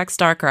 Totally. Bring back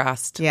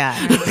Starcrossed. Yeah.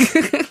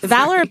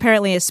 Valor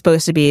apparently is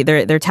supposed to be,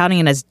 they're touting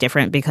it as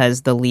different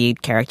because the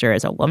lead character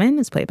is a woman.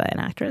 It's played by an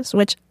actress,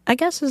 which I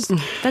guess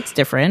that's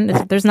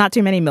different. There's not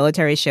too many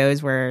military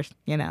shows where,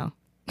 you know,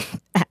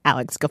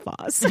 Alex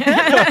guffaws.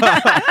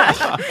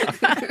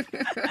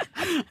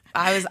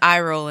 I was eye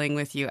rolling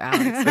with you,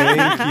 Alex.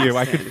 Thank you.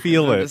 I could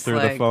feel it through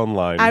the phone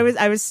line. I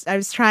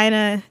was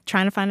trying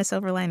to find a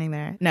silver lining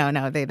there.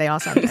 No, they all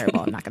sound terrible.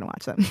 I'm not going to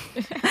watch them.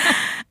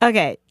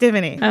 Okay,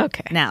 Divini.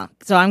 Okay. Now,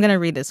 so I'm going to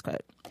read this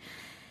quote.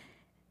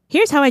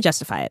 Here's how I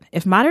justify it.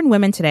 If modern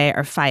women today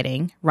are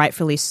fighting,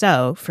 rightfully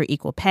so, for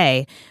equal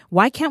pay,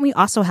 why can't we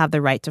also have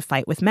the right to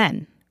fight with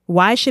men?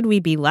 Why should we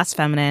be less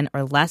feminine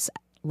or less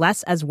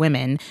as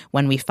women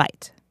when we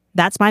fight?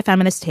 That's my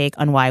feminist take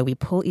on why we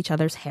pull each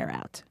other's hair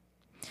out.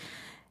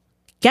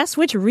 Guess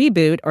which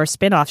reboot or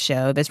spin-off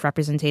show this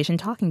representation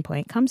talking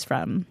point comes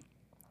from?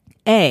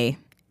 A,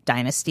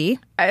 Dynasty.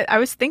 I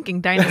was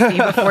thinking Dynasty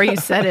before you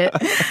said it.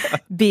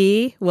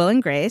 B, Will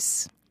and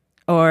Grace.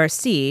 Or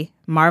C,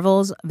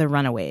 Marvel's The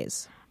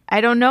Runaways. I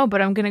don't know, but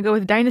I'm going to go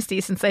with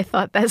Dynasty since I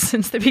thought that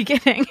since the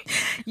beginning.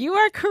 You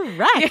are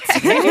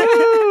correct.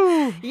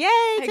 Yay!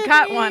 I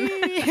got one.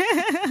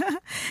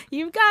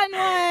 You've gotten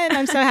one.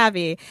 I'm so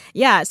happy.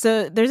 Yeah,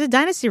 so there's a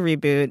Dynasty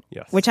reboot,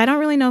 which I don't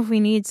really know if we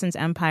need since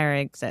Empire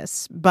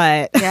exists.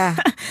 But yeah,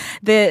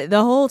 the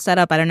whole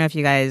setup, I don't know if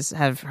you guys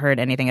have heard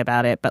anything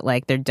about it, but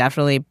like they're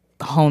definitely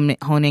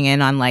honing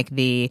in on like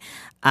the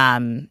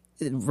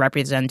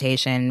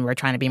representation, we're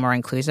trying to be more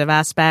inclusive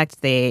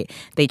aspect. They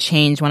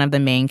changed one of the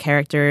main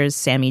characters,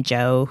 Sammy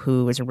Jo,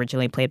 who was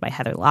originally played by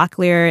Heather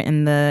Locklear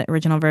in the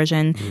original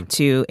version,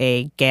 to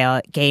a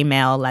gay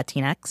male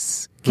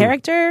Latinx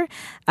character.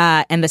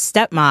 And the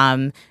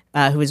stepmom,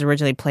 who was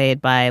originally played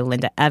by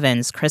Linda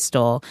Evans,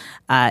 Crystal,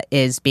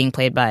 is being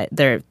played by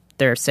they're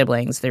their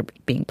siblings. They're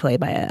being played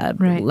by a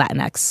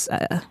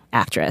Latinx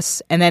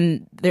actress. And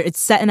then it's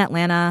set in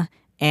Atlanta,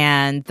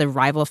 and the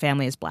rival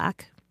family is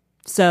black.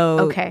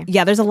 So,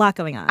 yeah, there's a lot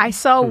going on. I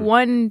saw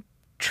one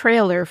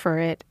trailer for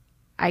it.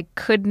 I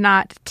could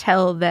not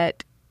tell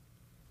that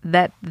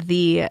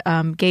the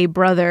gay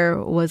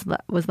brother was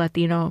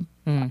Latino,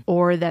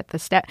 or that the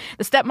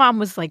stepmom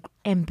was like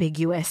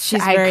ambiguous.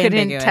 She's very couldn't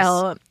ambiguous.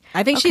 tell.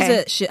 I think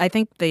I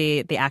think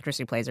the actress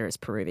who plays her is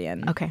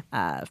Peruvian. Okay,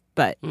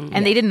 but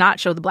and they did not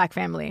show the black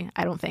family.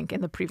 I don't think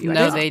in the preview.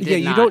 No, they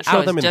did not. You don't show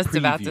I them was in just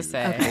about to previews.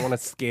 say. I don't want to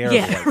scare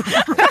Yeah.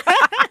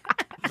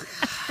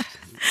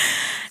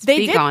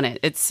 Speak on it.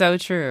 It's so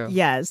true.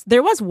 Yes.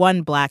 There was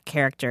one black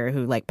character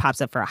who like pops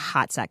up for a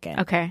hot second.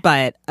 Okay.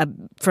 But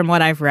from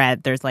what I've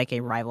read, there's like a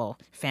rival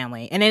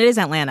family. And it is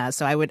Atlanta,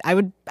 so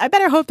I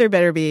better hope there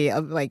better be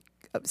like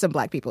some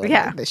black people in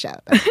the show.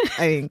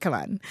 I mean, come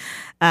on.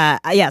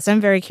 So I'm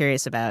very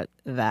curious about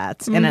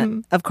that.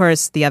 And of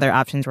course, the other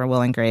options were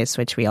Will and Grace,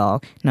 which we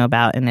all know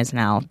about and is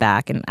now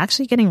back and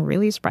actually getting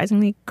really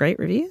surprisingly great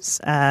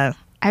reviews. I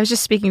was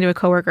just speaking to a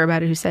coworker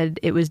about it who said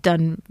it was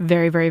done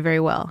very, very,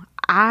 very well.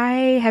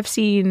 I have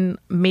seen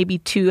maybe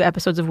 2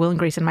 episodes of Will and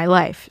Grace in my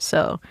life,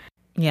 so...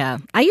 Yeah.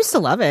 I used to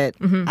love it.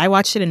 I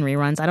watched it in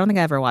reruns. I don't think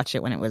I ever watched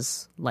it when it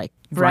was, like,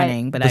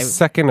 running. But the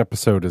second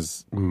episode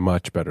is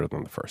much better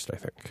than the first, I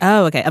think.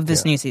 Oh, okay. Of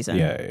this new season.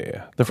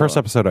 Yeah. The first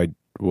episode I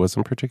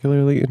wasn't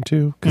particularly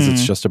into because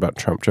it's just about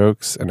Trump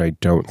jokes, and I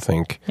don't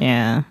think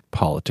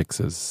politics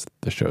is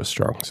the show's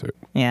strong suit.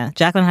 Yeah.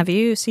 Jacqueline, have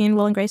you seen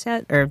Will and Grace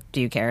yet? Or do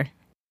you care?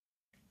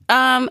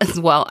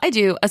 Well, I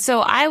do. So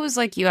I was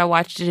like you. I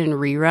watched it in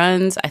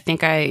reruns. I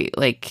think I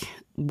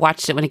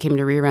watched it when it came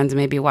to reruns and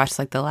maybe watched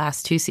like the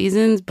last 2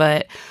 seasons.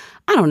 But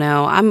I don't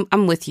know.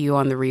 I'm with you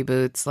on the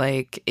reboots.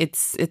 Like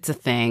it's a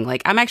thing.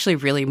 Like I'm actually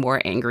really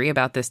more angry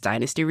about this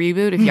Dynasty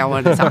reboot. If y'all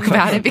wanted to talk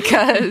about it,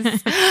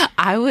 because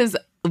I was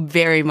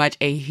very much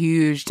a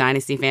huge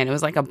Dynasty fan. It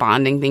was like a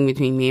bonding thing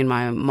between me and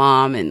my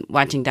mom, and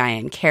watching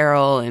Diane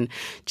Carroll and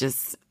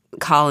just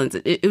Collins.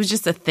 It was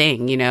just a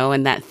thing, you know.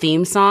 And that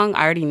theme song,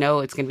 I already know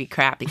it's gonna be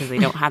crap because they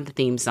don't have the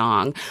theme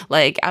song.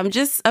 Like I'm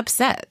just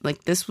upset.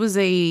 Like this was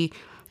a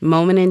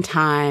moment in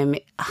time,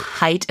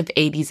 height of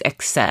 80s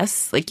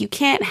excess. Like you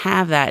can't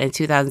have that in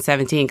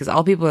 2017 because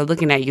all people are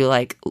looking at you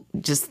like,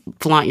 just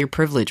flaunt your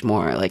privilege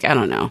more. Like I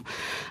don't know.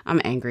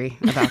 I'm angry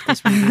about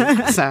this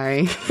review.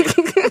 Sorry.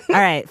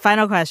 All right,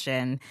 final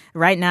question.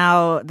 Right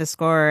now, the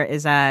score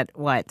is at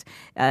what?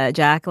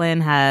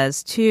 Jacqueline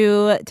has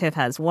 2, Tiff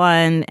has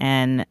 1,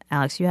 and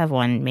Alex, you have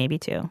 1, maybe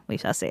 2. We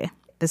shall see.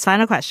 This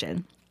final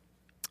question,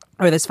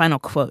 or this final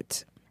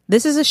quote.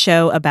 This is a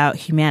show about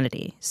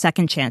humanity,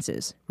 second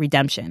chances,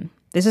 redemption.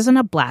 This isn't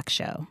a black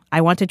show.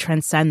 I want to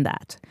transcend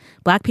that.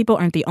 Black people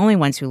aren't the only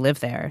ones who live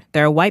there.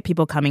 There are white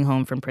people coming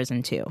home from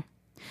prison too.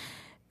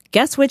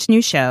 Guess which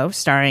new show,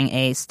 starring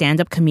a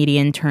stand-up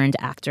comedian turned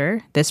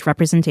actor, this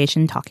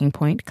representation talking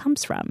point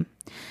comes from?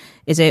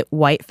 Is it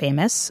White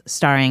Famous,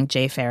 starring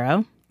Jay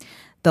Pharoah,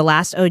 The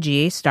Last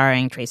OG,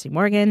 starring Tracy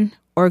Morgan,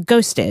 or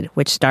Ghosted,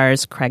 which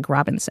stars Craig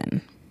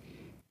Robinson?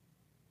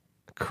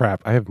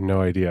 Crap, I have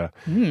no idea.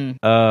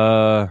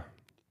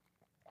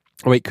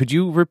 Wait, could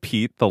you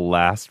repeat the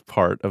last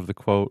part of the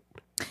quote?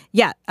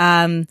 Yeah.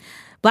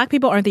 Black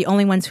people aren't the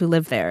only ones who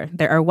live there.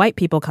 There are white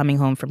people coming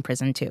home from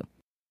prison too.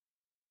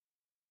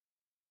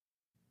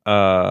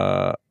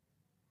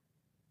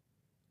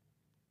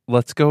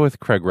 Let's go with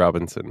Craig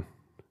Robinson.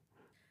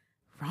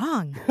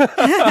 Wrong.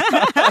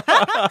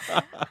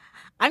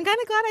 I'm kind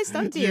of glad I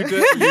stumped you.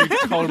 You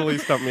totally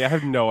stumped me. I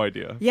have no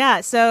idea.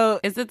 Yeah, so...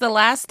 Is it The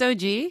Last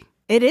OG?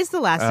 It is The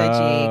Last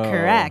OG.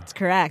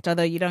 Correct.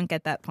 Although you don't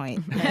get that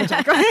point. You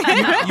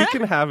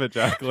can have it,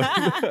 Jacqueline.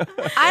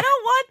 I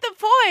don't want the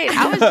point.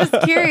 I was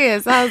just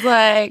curious. I was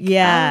like,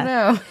 I don't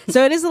know.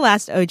 So it is The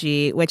Last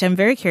OG, which I'm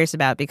very curious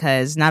about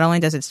because not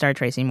only does it star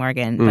Tracy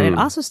Morgan, but it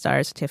also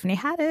stars Tiffany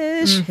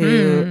Haddish,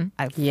 who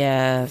I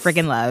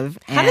friggin' love.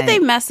 How did they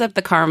mess up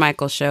the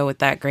Carmichael show with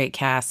that great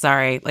cast?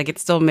 Sorry. Like, it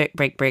still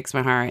breaks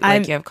my heart.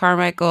 Like, you have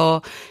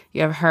Carmichael,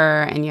 you have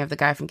her, and you have the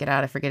guy from Get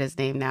Out. I forget his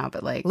name now,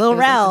 but like, Lil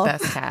Rel. Like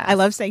the best cast. I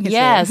love saying his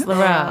name.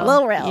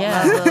 Lil Rel.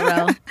 Yeah, Lil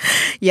Rel.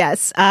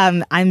 Yes.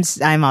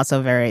 I'm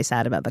also very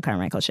sad about the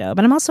Carmichael show,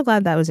 but I'm also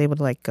glad that was able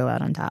to like go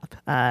out on top.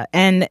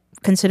 And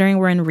considering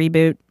we're in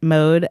reboot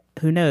mode,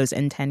 who knows?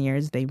 In 10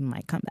 years, they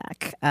might come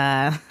back.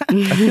 I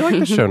feel like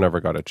the show never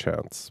got a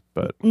chance,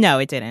 but no,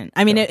 it didn't.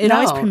 I mean, it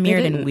always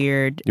premiered in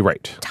weird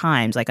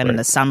times, like in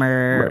the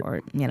summer,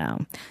 or you know,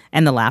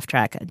 and the laugh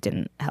track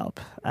didn't help.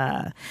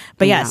 But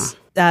yes,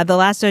 The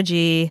Last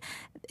OG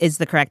is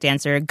the correct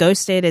answer.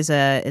 Ghosted is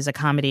a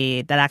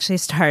comedy that actually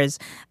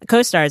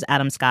co-stars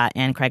Adam Scott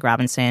and Craig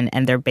Robinson,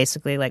 and they're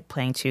basically like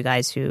playing 2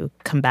 guys who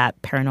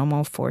combat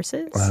paranormal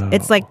forces.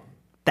 It's like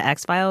the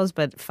X-Files,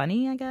 but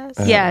funny, I guess.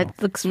 Yeah, it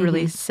looks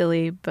really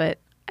silly, but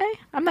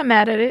I'm not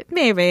mad at it.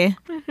 Maybe.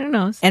 Who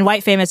knows? And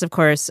White Famous, of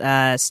course,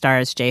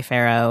 stars Jay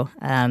Pharoah.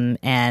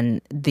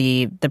 And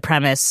the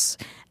premise,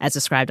 as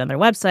described on their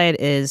website,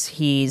 is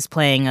he's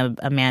playing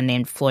a man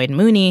named Floyd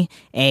Mooney,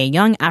 a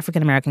young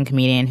African-American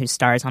comedian who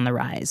stars on the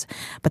rise.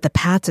 But the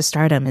path to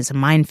stardom is a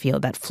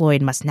minefield that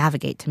Floyd must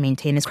navigate to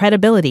maintain his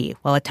credibility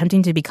while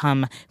attempting to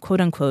become,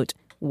 quote-unquote,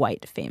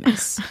 white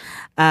famous.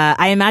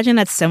 I imagine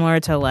that's similar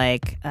to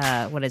like,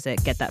 what is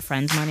it? Get that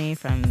Friends money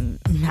from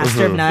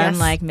Master of None. Yes.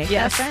 Like, make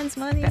that Friends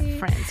money. That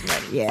Friends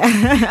money.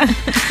 Yeah.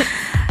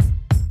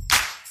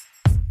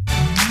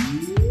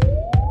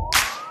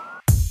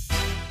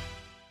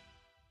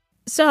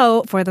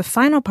 So, for the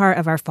final part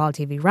of our Fall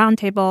TV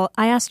Roundtable,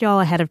 I asked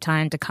y'all ahead of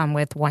time to come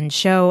with one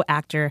show,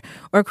 actor,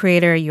 or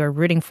creator you're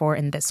rooting for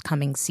in this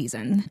coming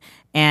season.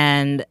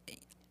 And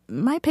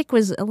my pick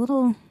was a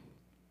little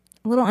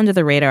under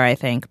the radar, I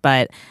think,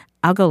 but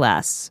I'll go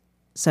last.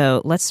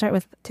 So let's start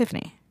with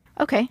Tiffany.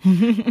 Okay.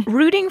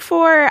 Rooting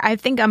for, I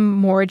think I'm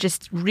more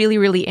just really,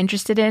 really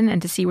interested in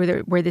and to see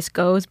where this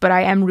goes. But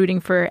I am rooting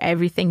for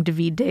everything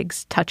Daveed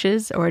Diggs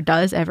touches or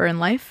does ever in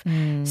life.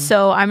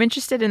 So I'm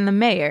interested in The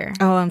Mayor.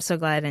 Oh, I'm so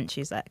glad I didn't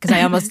choose that because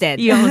I almost did.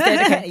 You almost did?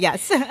 Okay.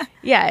 Yes.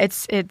 Yeah,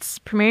 it's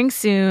premiering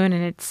soon,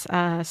 and it's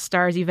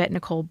stars Yvette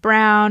Nicole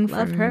Brown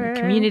Love from her.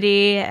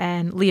 Community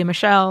and Leah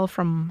Michele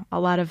from a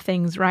lot of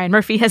things Ryan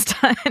Murphy has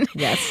done.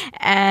 Yes.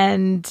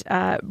 And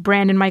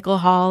Brandon Michael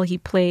Hall, he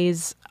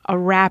plays a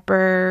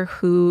rapper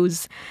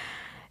who's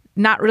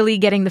not really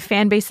getting the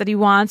fan base that he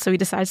wants, so he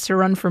decides to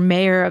run for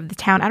mayor of the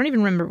town. I don't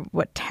even remember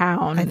what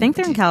town. I think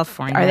they're in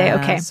California. Are they?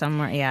 Okay.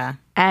 Somewhere, yeah.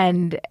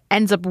 And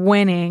ends up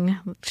winning,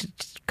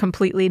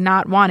 completely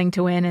not wanting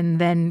to win, and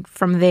then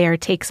from there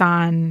takes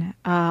on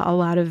a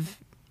lot of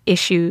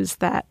issues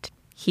that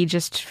he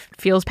just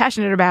feels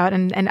passionate about.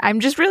 And I'm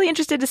just really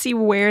interested to see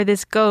where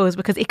this goes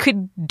because it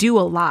could do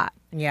a lot.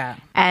 Yeah.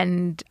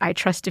 And I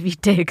trust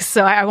Daveed Diggs,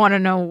 so I want to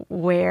know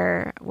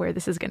where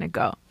this is going to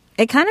go.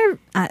 It kind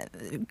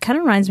of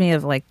reminds me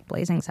of like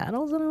Blazing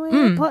Saddles in a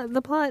way.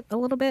 The plot a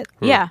little bit.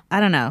 Yeah. I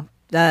don't know.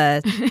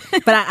 But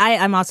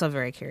I'm also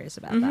very curious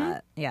about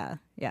that. Yeah.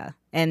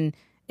 And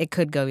it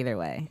could go either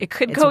way. It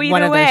could go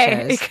either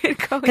way. It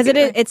could go because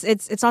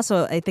it's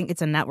also, I think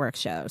it's a network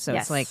show, so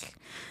Yes. it's like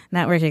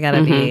network. You got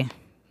to be.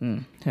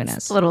 Who knows?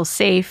 It's a little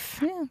safe.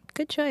 Yeah,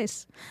 good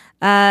choice.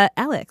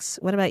 Alex,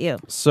 what about you?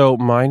 So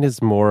mine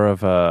is more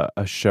of a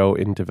show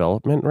in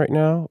development right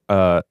now.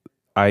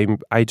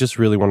 I just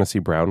really want to see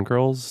Brown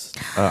Girls.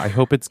 I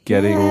hope it's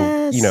getting,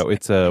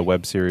 it's a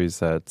web series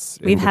that's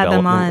in We've had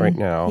them development on right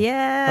now.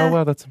 Yeah. Oh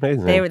wow, that's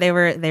amazing. They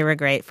were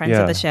great friends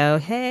of the show.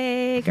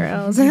 Hey,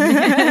 girls.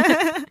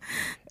 And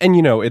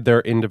they're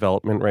in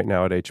development right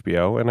now at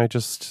HBO, and I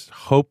just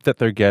hope that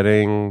they're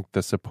getting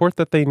the support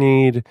that they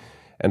need.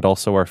 And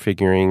also are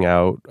figuring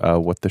out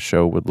what the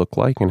show would look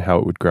like and how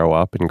it would grow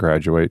up and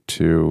graduate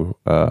to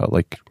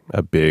like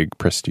a big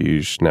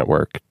prestige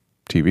network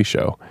TV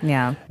show.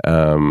 Yeah.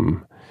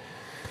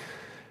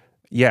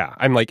 Yeah,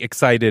 I'm like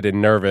excited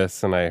and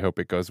nervous, and I hope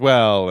it goes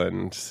well.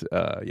 And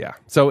yeah,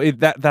 so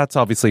that's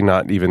obviously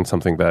not even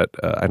something that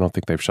I don't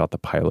think they've shot the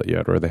pilot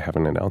yet, or they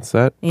haven't announced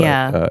that. But,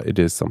 yeah, it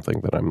is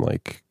something that I'm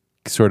like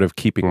sort of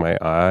keeping my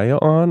eye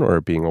on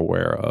or being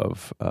aware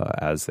of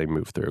as they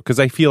move through. Because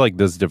I feel like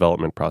this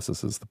development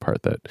process is the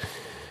part that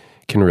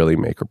can really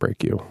make or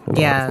break you in a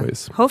lot of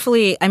ways.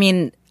 Hopefully, I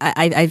mean,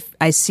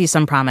 I see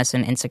some promise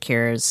in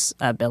Insecure's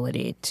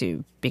ability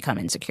to become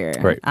Insecure.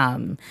 Right.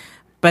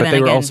 But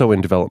they were also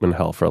in development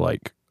hell for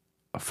like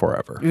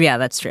forever. Yeah,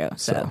 that's true.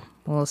 So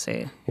we'll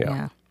see.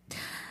 Yeah.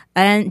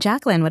 And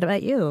Jacqueline, what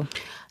about you?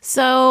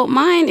 So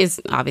mine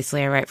is,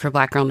 obviously I write for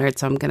Black Girl Nerd,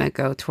 so I'm going to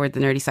go toward the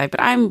nerdy side, but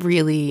I'm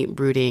really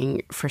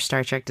rooting for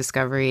Star Trek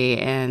Discovery,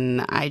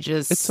 and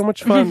it's so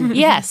much fun.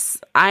 Yes,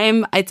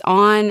 it's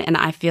on, and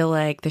I feel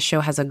like the show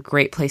has a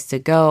great place to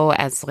go,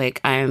 as like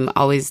I'm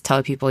always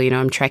telling people,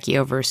 I'm Trekkie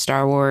over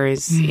Star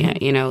Wars,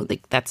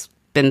 like that's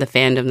been the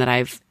fandom that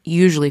I've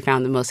usually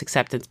found the most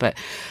acceptance, but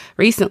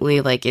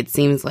recently, like it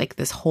seems like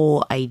this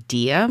whole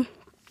idea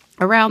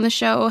around the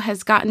show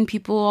has gotten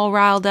people all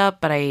riled up,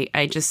 but I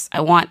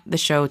want the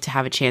show to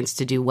have a chance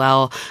to do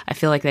well. I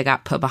feel like they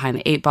got put behind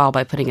the 8 ball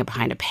by putting it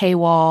behind a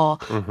paywall.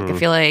 Mm-hmm. Like I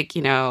feel like,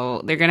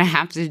 they're going to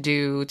have to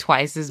do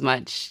twice as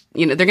much.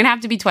 They're going to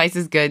have to be twice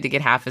as good to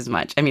get half as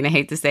much. I mean, I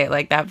hate to say it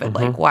like that, but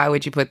like, why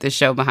would you put this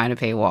show behind a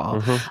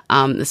paywall?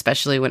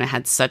 Especially when it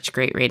had such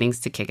great ratings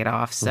to kick it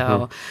off.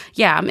 So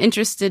yeah, I'm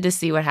interested to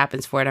see what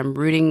happens for it. I'm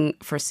rooting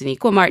for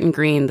Sonequa Martin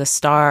Green, the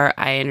star.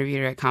 I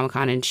interviewed her at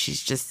Comic-Con, and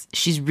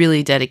she's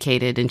really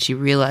dedicated, and she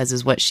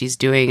realizes what she's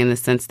doing in the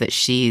sense that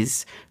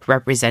she's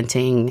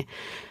representing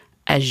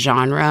a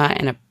genre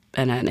and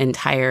an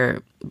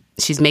entire,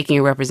 she's making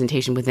a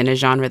representation within a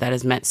genre that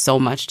has meant so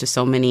much to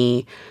so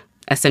many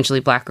essentially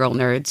Black girl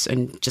nerds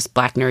and just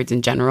Black nerds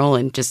in general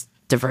and just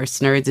diverse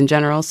nerds in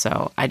general.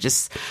 So I'm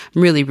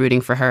really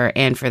rooting for her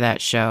and for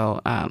that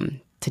show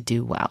to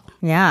do well.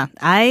 Yeah.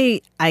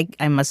 I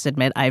must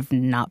admit, I've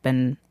not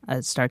been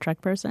a Star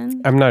Trek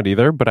person. I'm not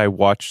either, but I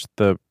watched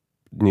the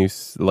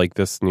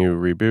this new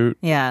reboot.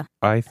 Yeah.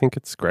 I think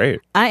it's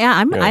great.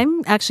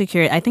 I'm actually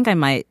curious. I think I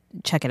might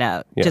check it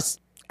out. Yeah.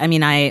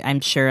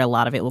 I'm sure a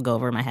lot of it will go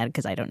over my head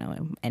because I don't know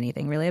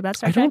anything really about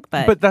Star Trek.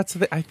 But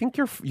I think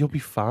you'll be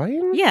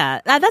fine.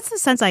 Yeah, that's the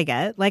sense I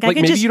get. Like I could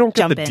maybe just you don't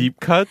get jump the in. deep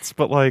cuts,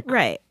 but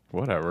right.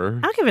 Whatever.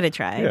 I'll give it a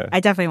try. Yeah. I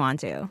definitely want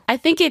to. I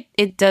think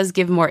it does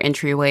give more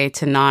entryway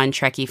to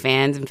non-Trekkie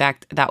fans. In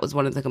fact, that was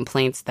one of the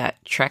complaints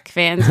that Trek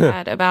fans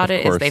had about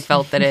it, is they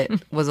felt that it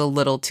was a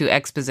little too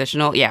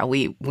expositional. Yeah,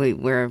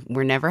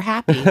 we're never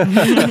happy.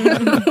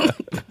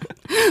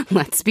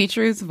 Let's be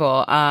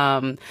truthful.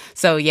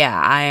 So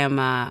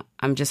yeah,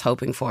 I'm just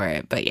hoping for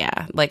it. But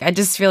yeah, like I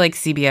just feel like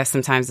CBS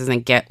sometimes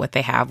doesn't get what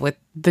they have with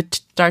the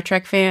Star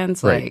Trek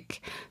fans. Right.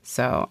 Like,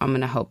 so I'm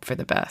gonna hope for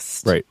the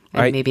best. Right.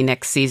 And maybe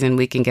next season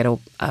we can get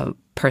a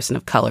person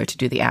of color to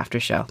do the after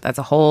show. That's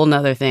a whole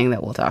nother thing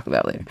that we'll talk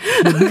about later.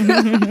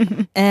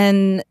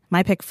 And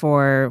my pick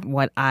for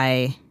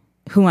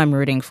who I'm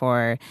rooting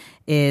for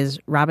is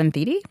Robin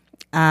Thede.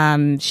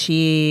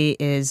 She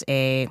is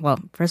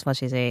first of all,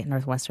 she's a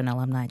Northwestern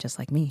alumni, just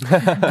like me.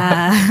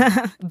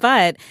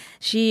 But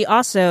she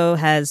also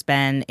has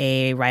been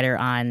a writer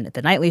on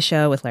The Nightly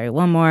Show with Larry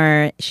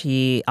Wilmore.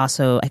 She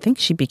also, I think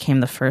she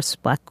became the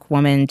first Black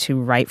woman to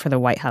write for the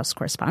White House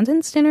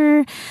Correspondents'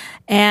 Dinner.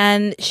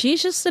 And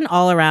she's just an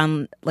all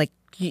around, like,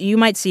 you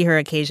might see her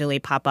occasionally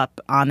pop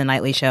up on The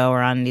Nightly Show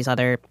or on these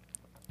other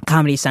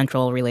Comedy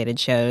Central related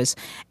shows.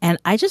 And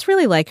I just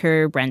really like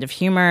her brand of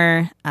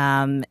humor.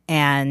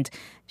 And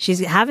she's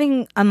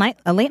having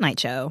a late night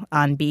show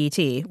on BET,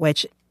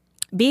 which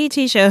BET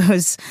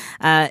shows,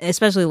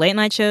 especially late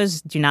night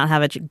shows, do not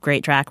have a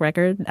great track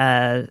record.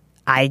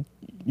 I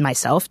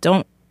myself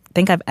don't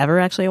think I've ever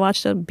actually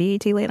watched a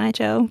BET late night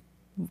show.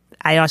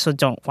 I also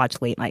don't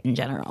watch late night in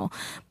general.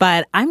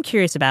 But I'm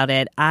curious about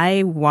it.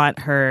 I want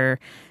her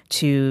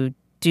to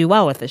do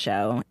well with the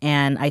show.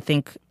 And I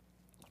think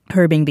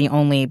her being the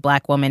only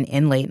Black woman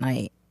in late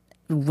night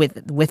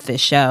with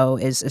this show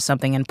is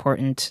something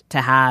important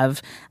to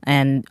have,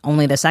 and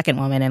only the second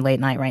woman in late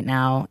night right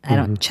now.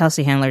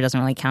 Chelsea Handler doesn't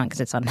really count because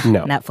it's on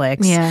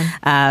Netflix.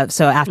 Yeah.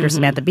 So after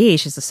Samantha Bee,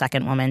 she's the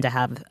second woman to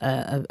have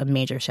a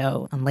major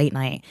show on late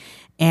night,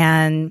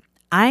 and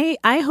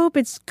I hope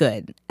it's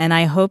good, and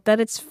I hope that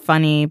it's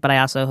funny, but I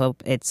also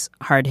hope it's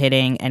hard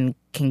hitting and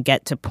can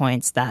get to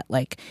points that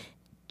like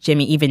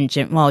Jimmy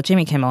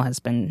Kimmel has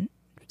been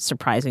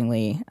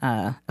surprisingly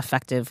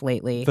effective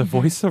lately. The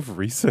voice of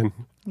reason.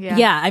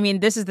 Yeah, I mean,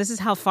 this is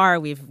how far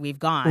we've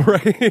gone.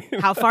 Right.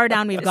 How far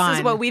down we've gone. This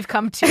is what we've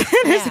come to.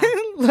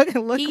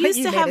 Look he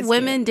used to have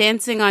women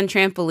dancing on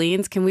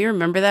trampolines. Can we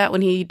remember that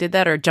when he did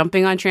that? Or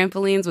jumping on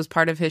trampolines was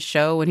part of his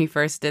show when he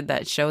first did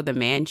that show, The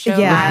Man Show.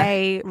 Yeah,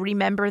 I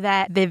remember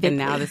that vividly. And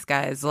now this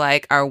guy is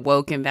like our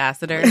woke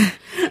ambassador.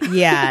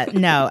 Yeah,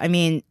 no, I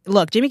mean,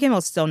 look, Jimmy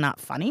Kimmel's still not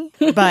funny,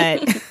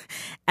 but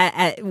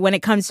when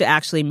it comes to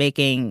actually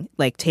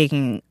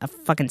taking a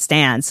fucking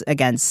stance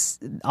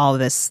against all of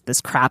this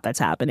crap that's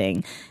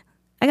happening,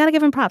 I gotta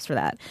give him props for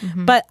that.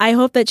 Mm-hmm. But I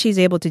hope that she's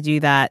able to do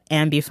that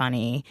and be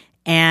funny,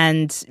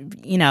 and,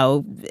 you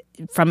know,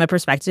 from a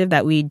perspective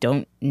that we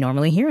don't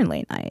normally hear in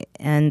late night.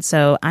 And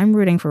so I'm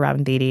rooting for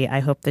Robin Thede.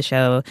 I hope the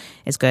show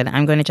is good.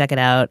 I'm going to check it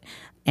out,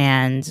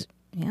 and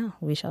yeah,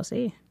 we shall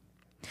see.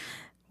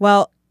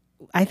 Well,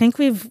 I think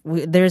we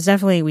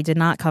did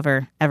not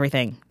cover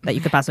everything that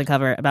you could possibly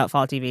cover about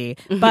fall TV,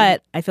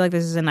 but I feel like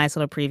this is a nice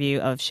little preview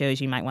of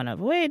shows you might want to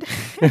avoid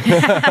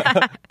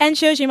and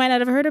shows you might not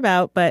have heard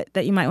about, but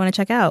that you might want to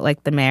check out,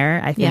 like The Mayor.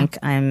 I think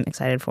I'm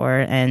excited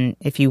for, and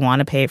if you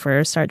want to pay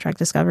for Star Trek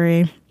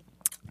Discovery,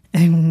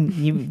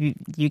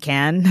 you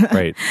can.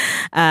 Right.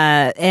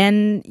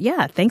 And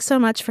yeah, thanks so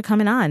much for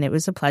coming on. It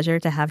was a pleasure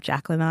to have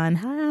Jacqueline on.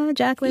 Hi,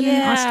 Jacqueline. Yeah,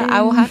 in Austin.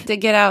 I will have to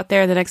get out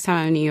there the next time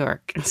I'm in New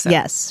York. So.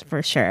 Yes,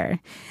 for sure.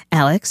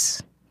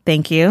 Alex,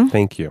 thank you.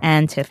 Thank you.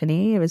 And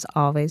Tiffany, it was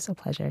always a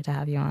pleasure to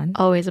have you on.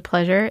 Always a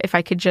pleasure. If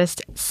I could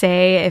just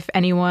say, if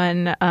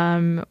anyone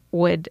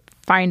would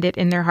find it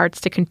in their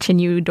hearts to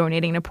continue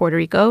donating to Puerto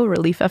Rico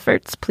relief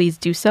efforts, please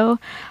do so.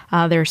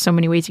 There are so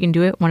many ways you can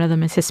do it. One of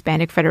them is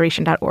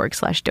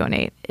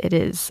HispanicFederation.org/donate. It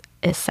is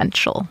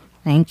essential.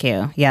 Thank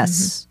you. Yes.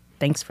 Mm-hmm.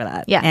 Thanks for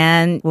that. Yeah.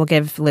 And we'll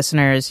give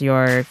listeners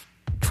your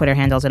Twitter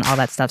handles and all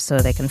that stuff so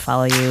they can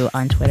follow you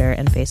on Twitter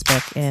and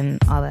Facebook and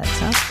all that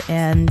stuff.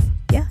 And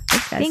yeah,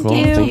 thanks, guys. Thank Cool.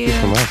 you. Thank you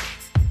so much.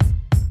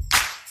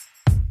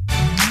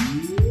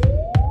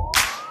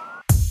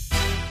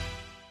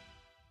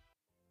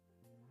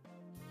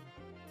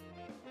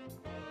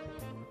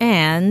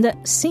 And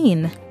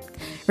scene.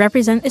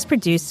 Represent is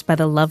produced by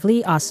the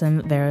lovely,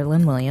 awesome Vera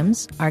Lynn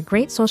Williams. Our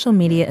great social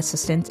media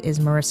assistant is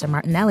Marissa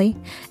Martinelli.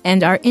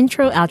 And our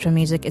intro-outro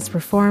music is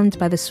performed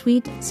by the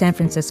sweet San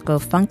Francisco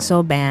funk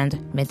soul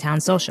band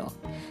Midtown Social.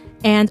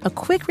 And a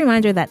quick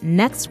reminder that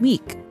next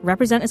week,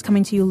 Represent is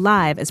coming to you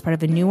live as part of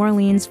the New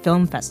Orleans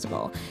Film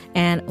Festival.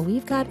 And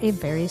we've got a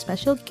very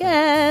special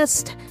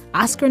guest,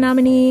 Oscar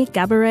nominee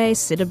Gabourey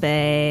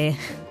Sidibe.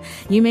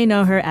 You may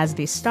know her as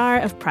the star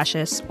of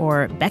Precious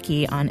or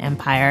Becky on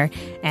Empire.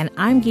 And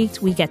I'm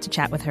geeked we get to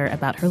chat with her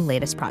about her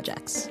latest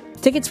projects.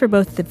 Tickets for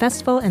both the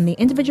festival and the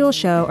individual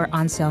show are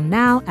on sale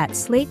now at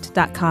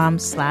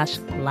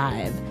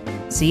slate.com/live.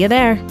 See you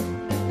there.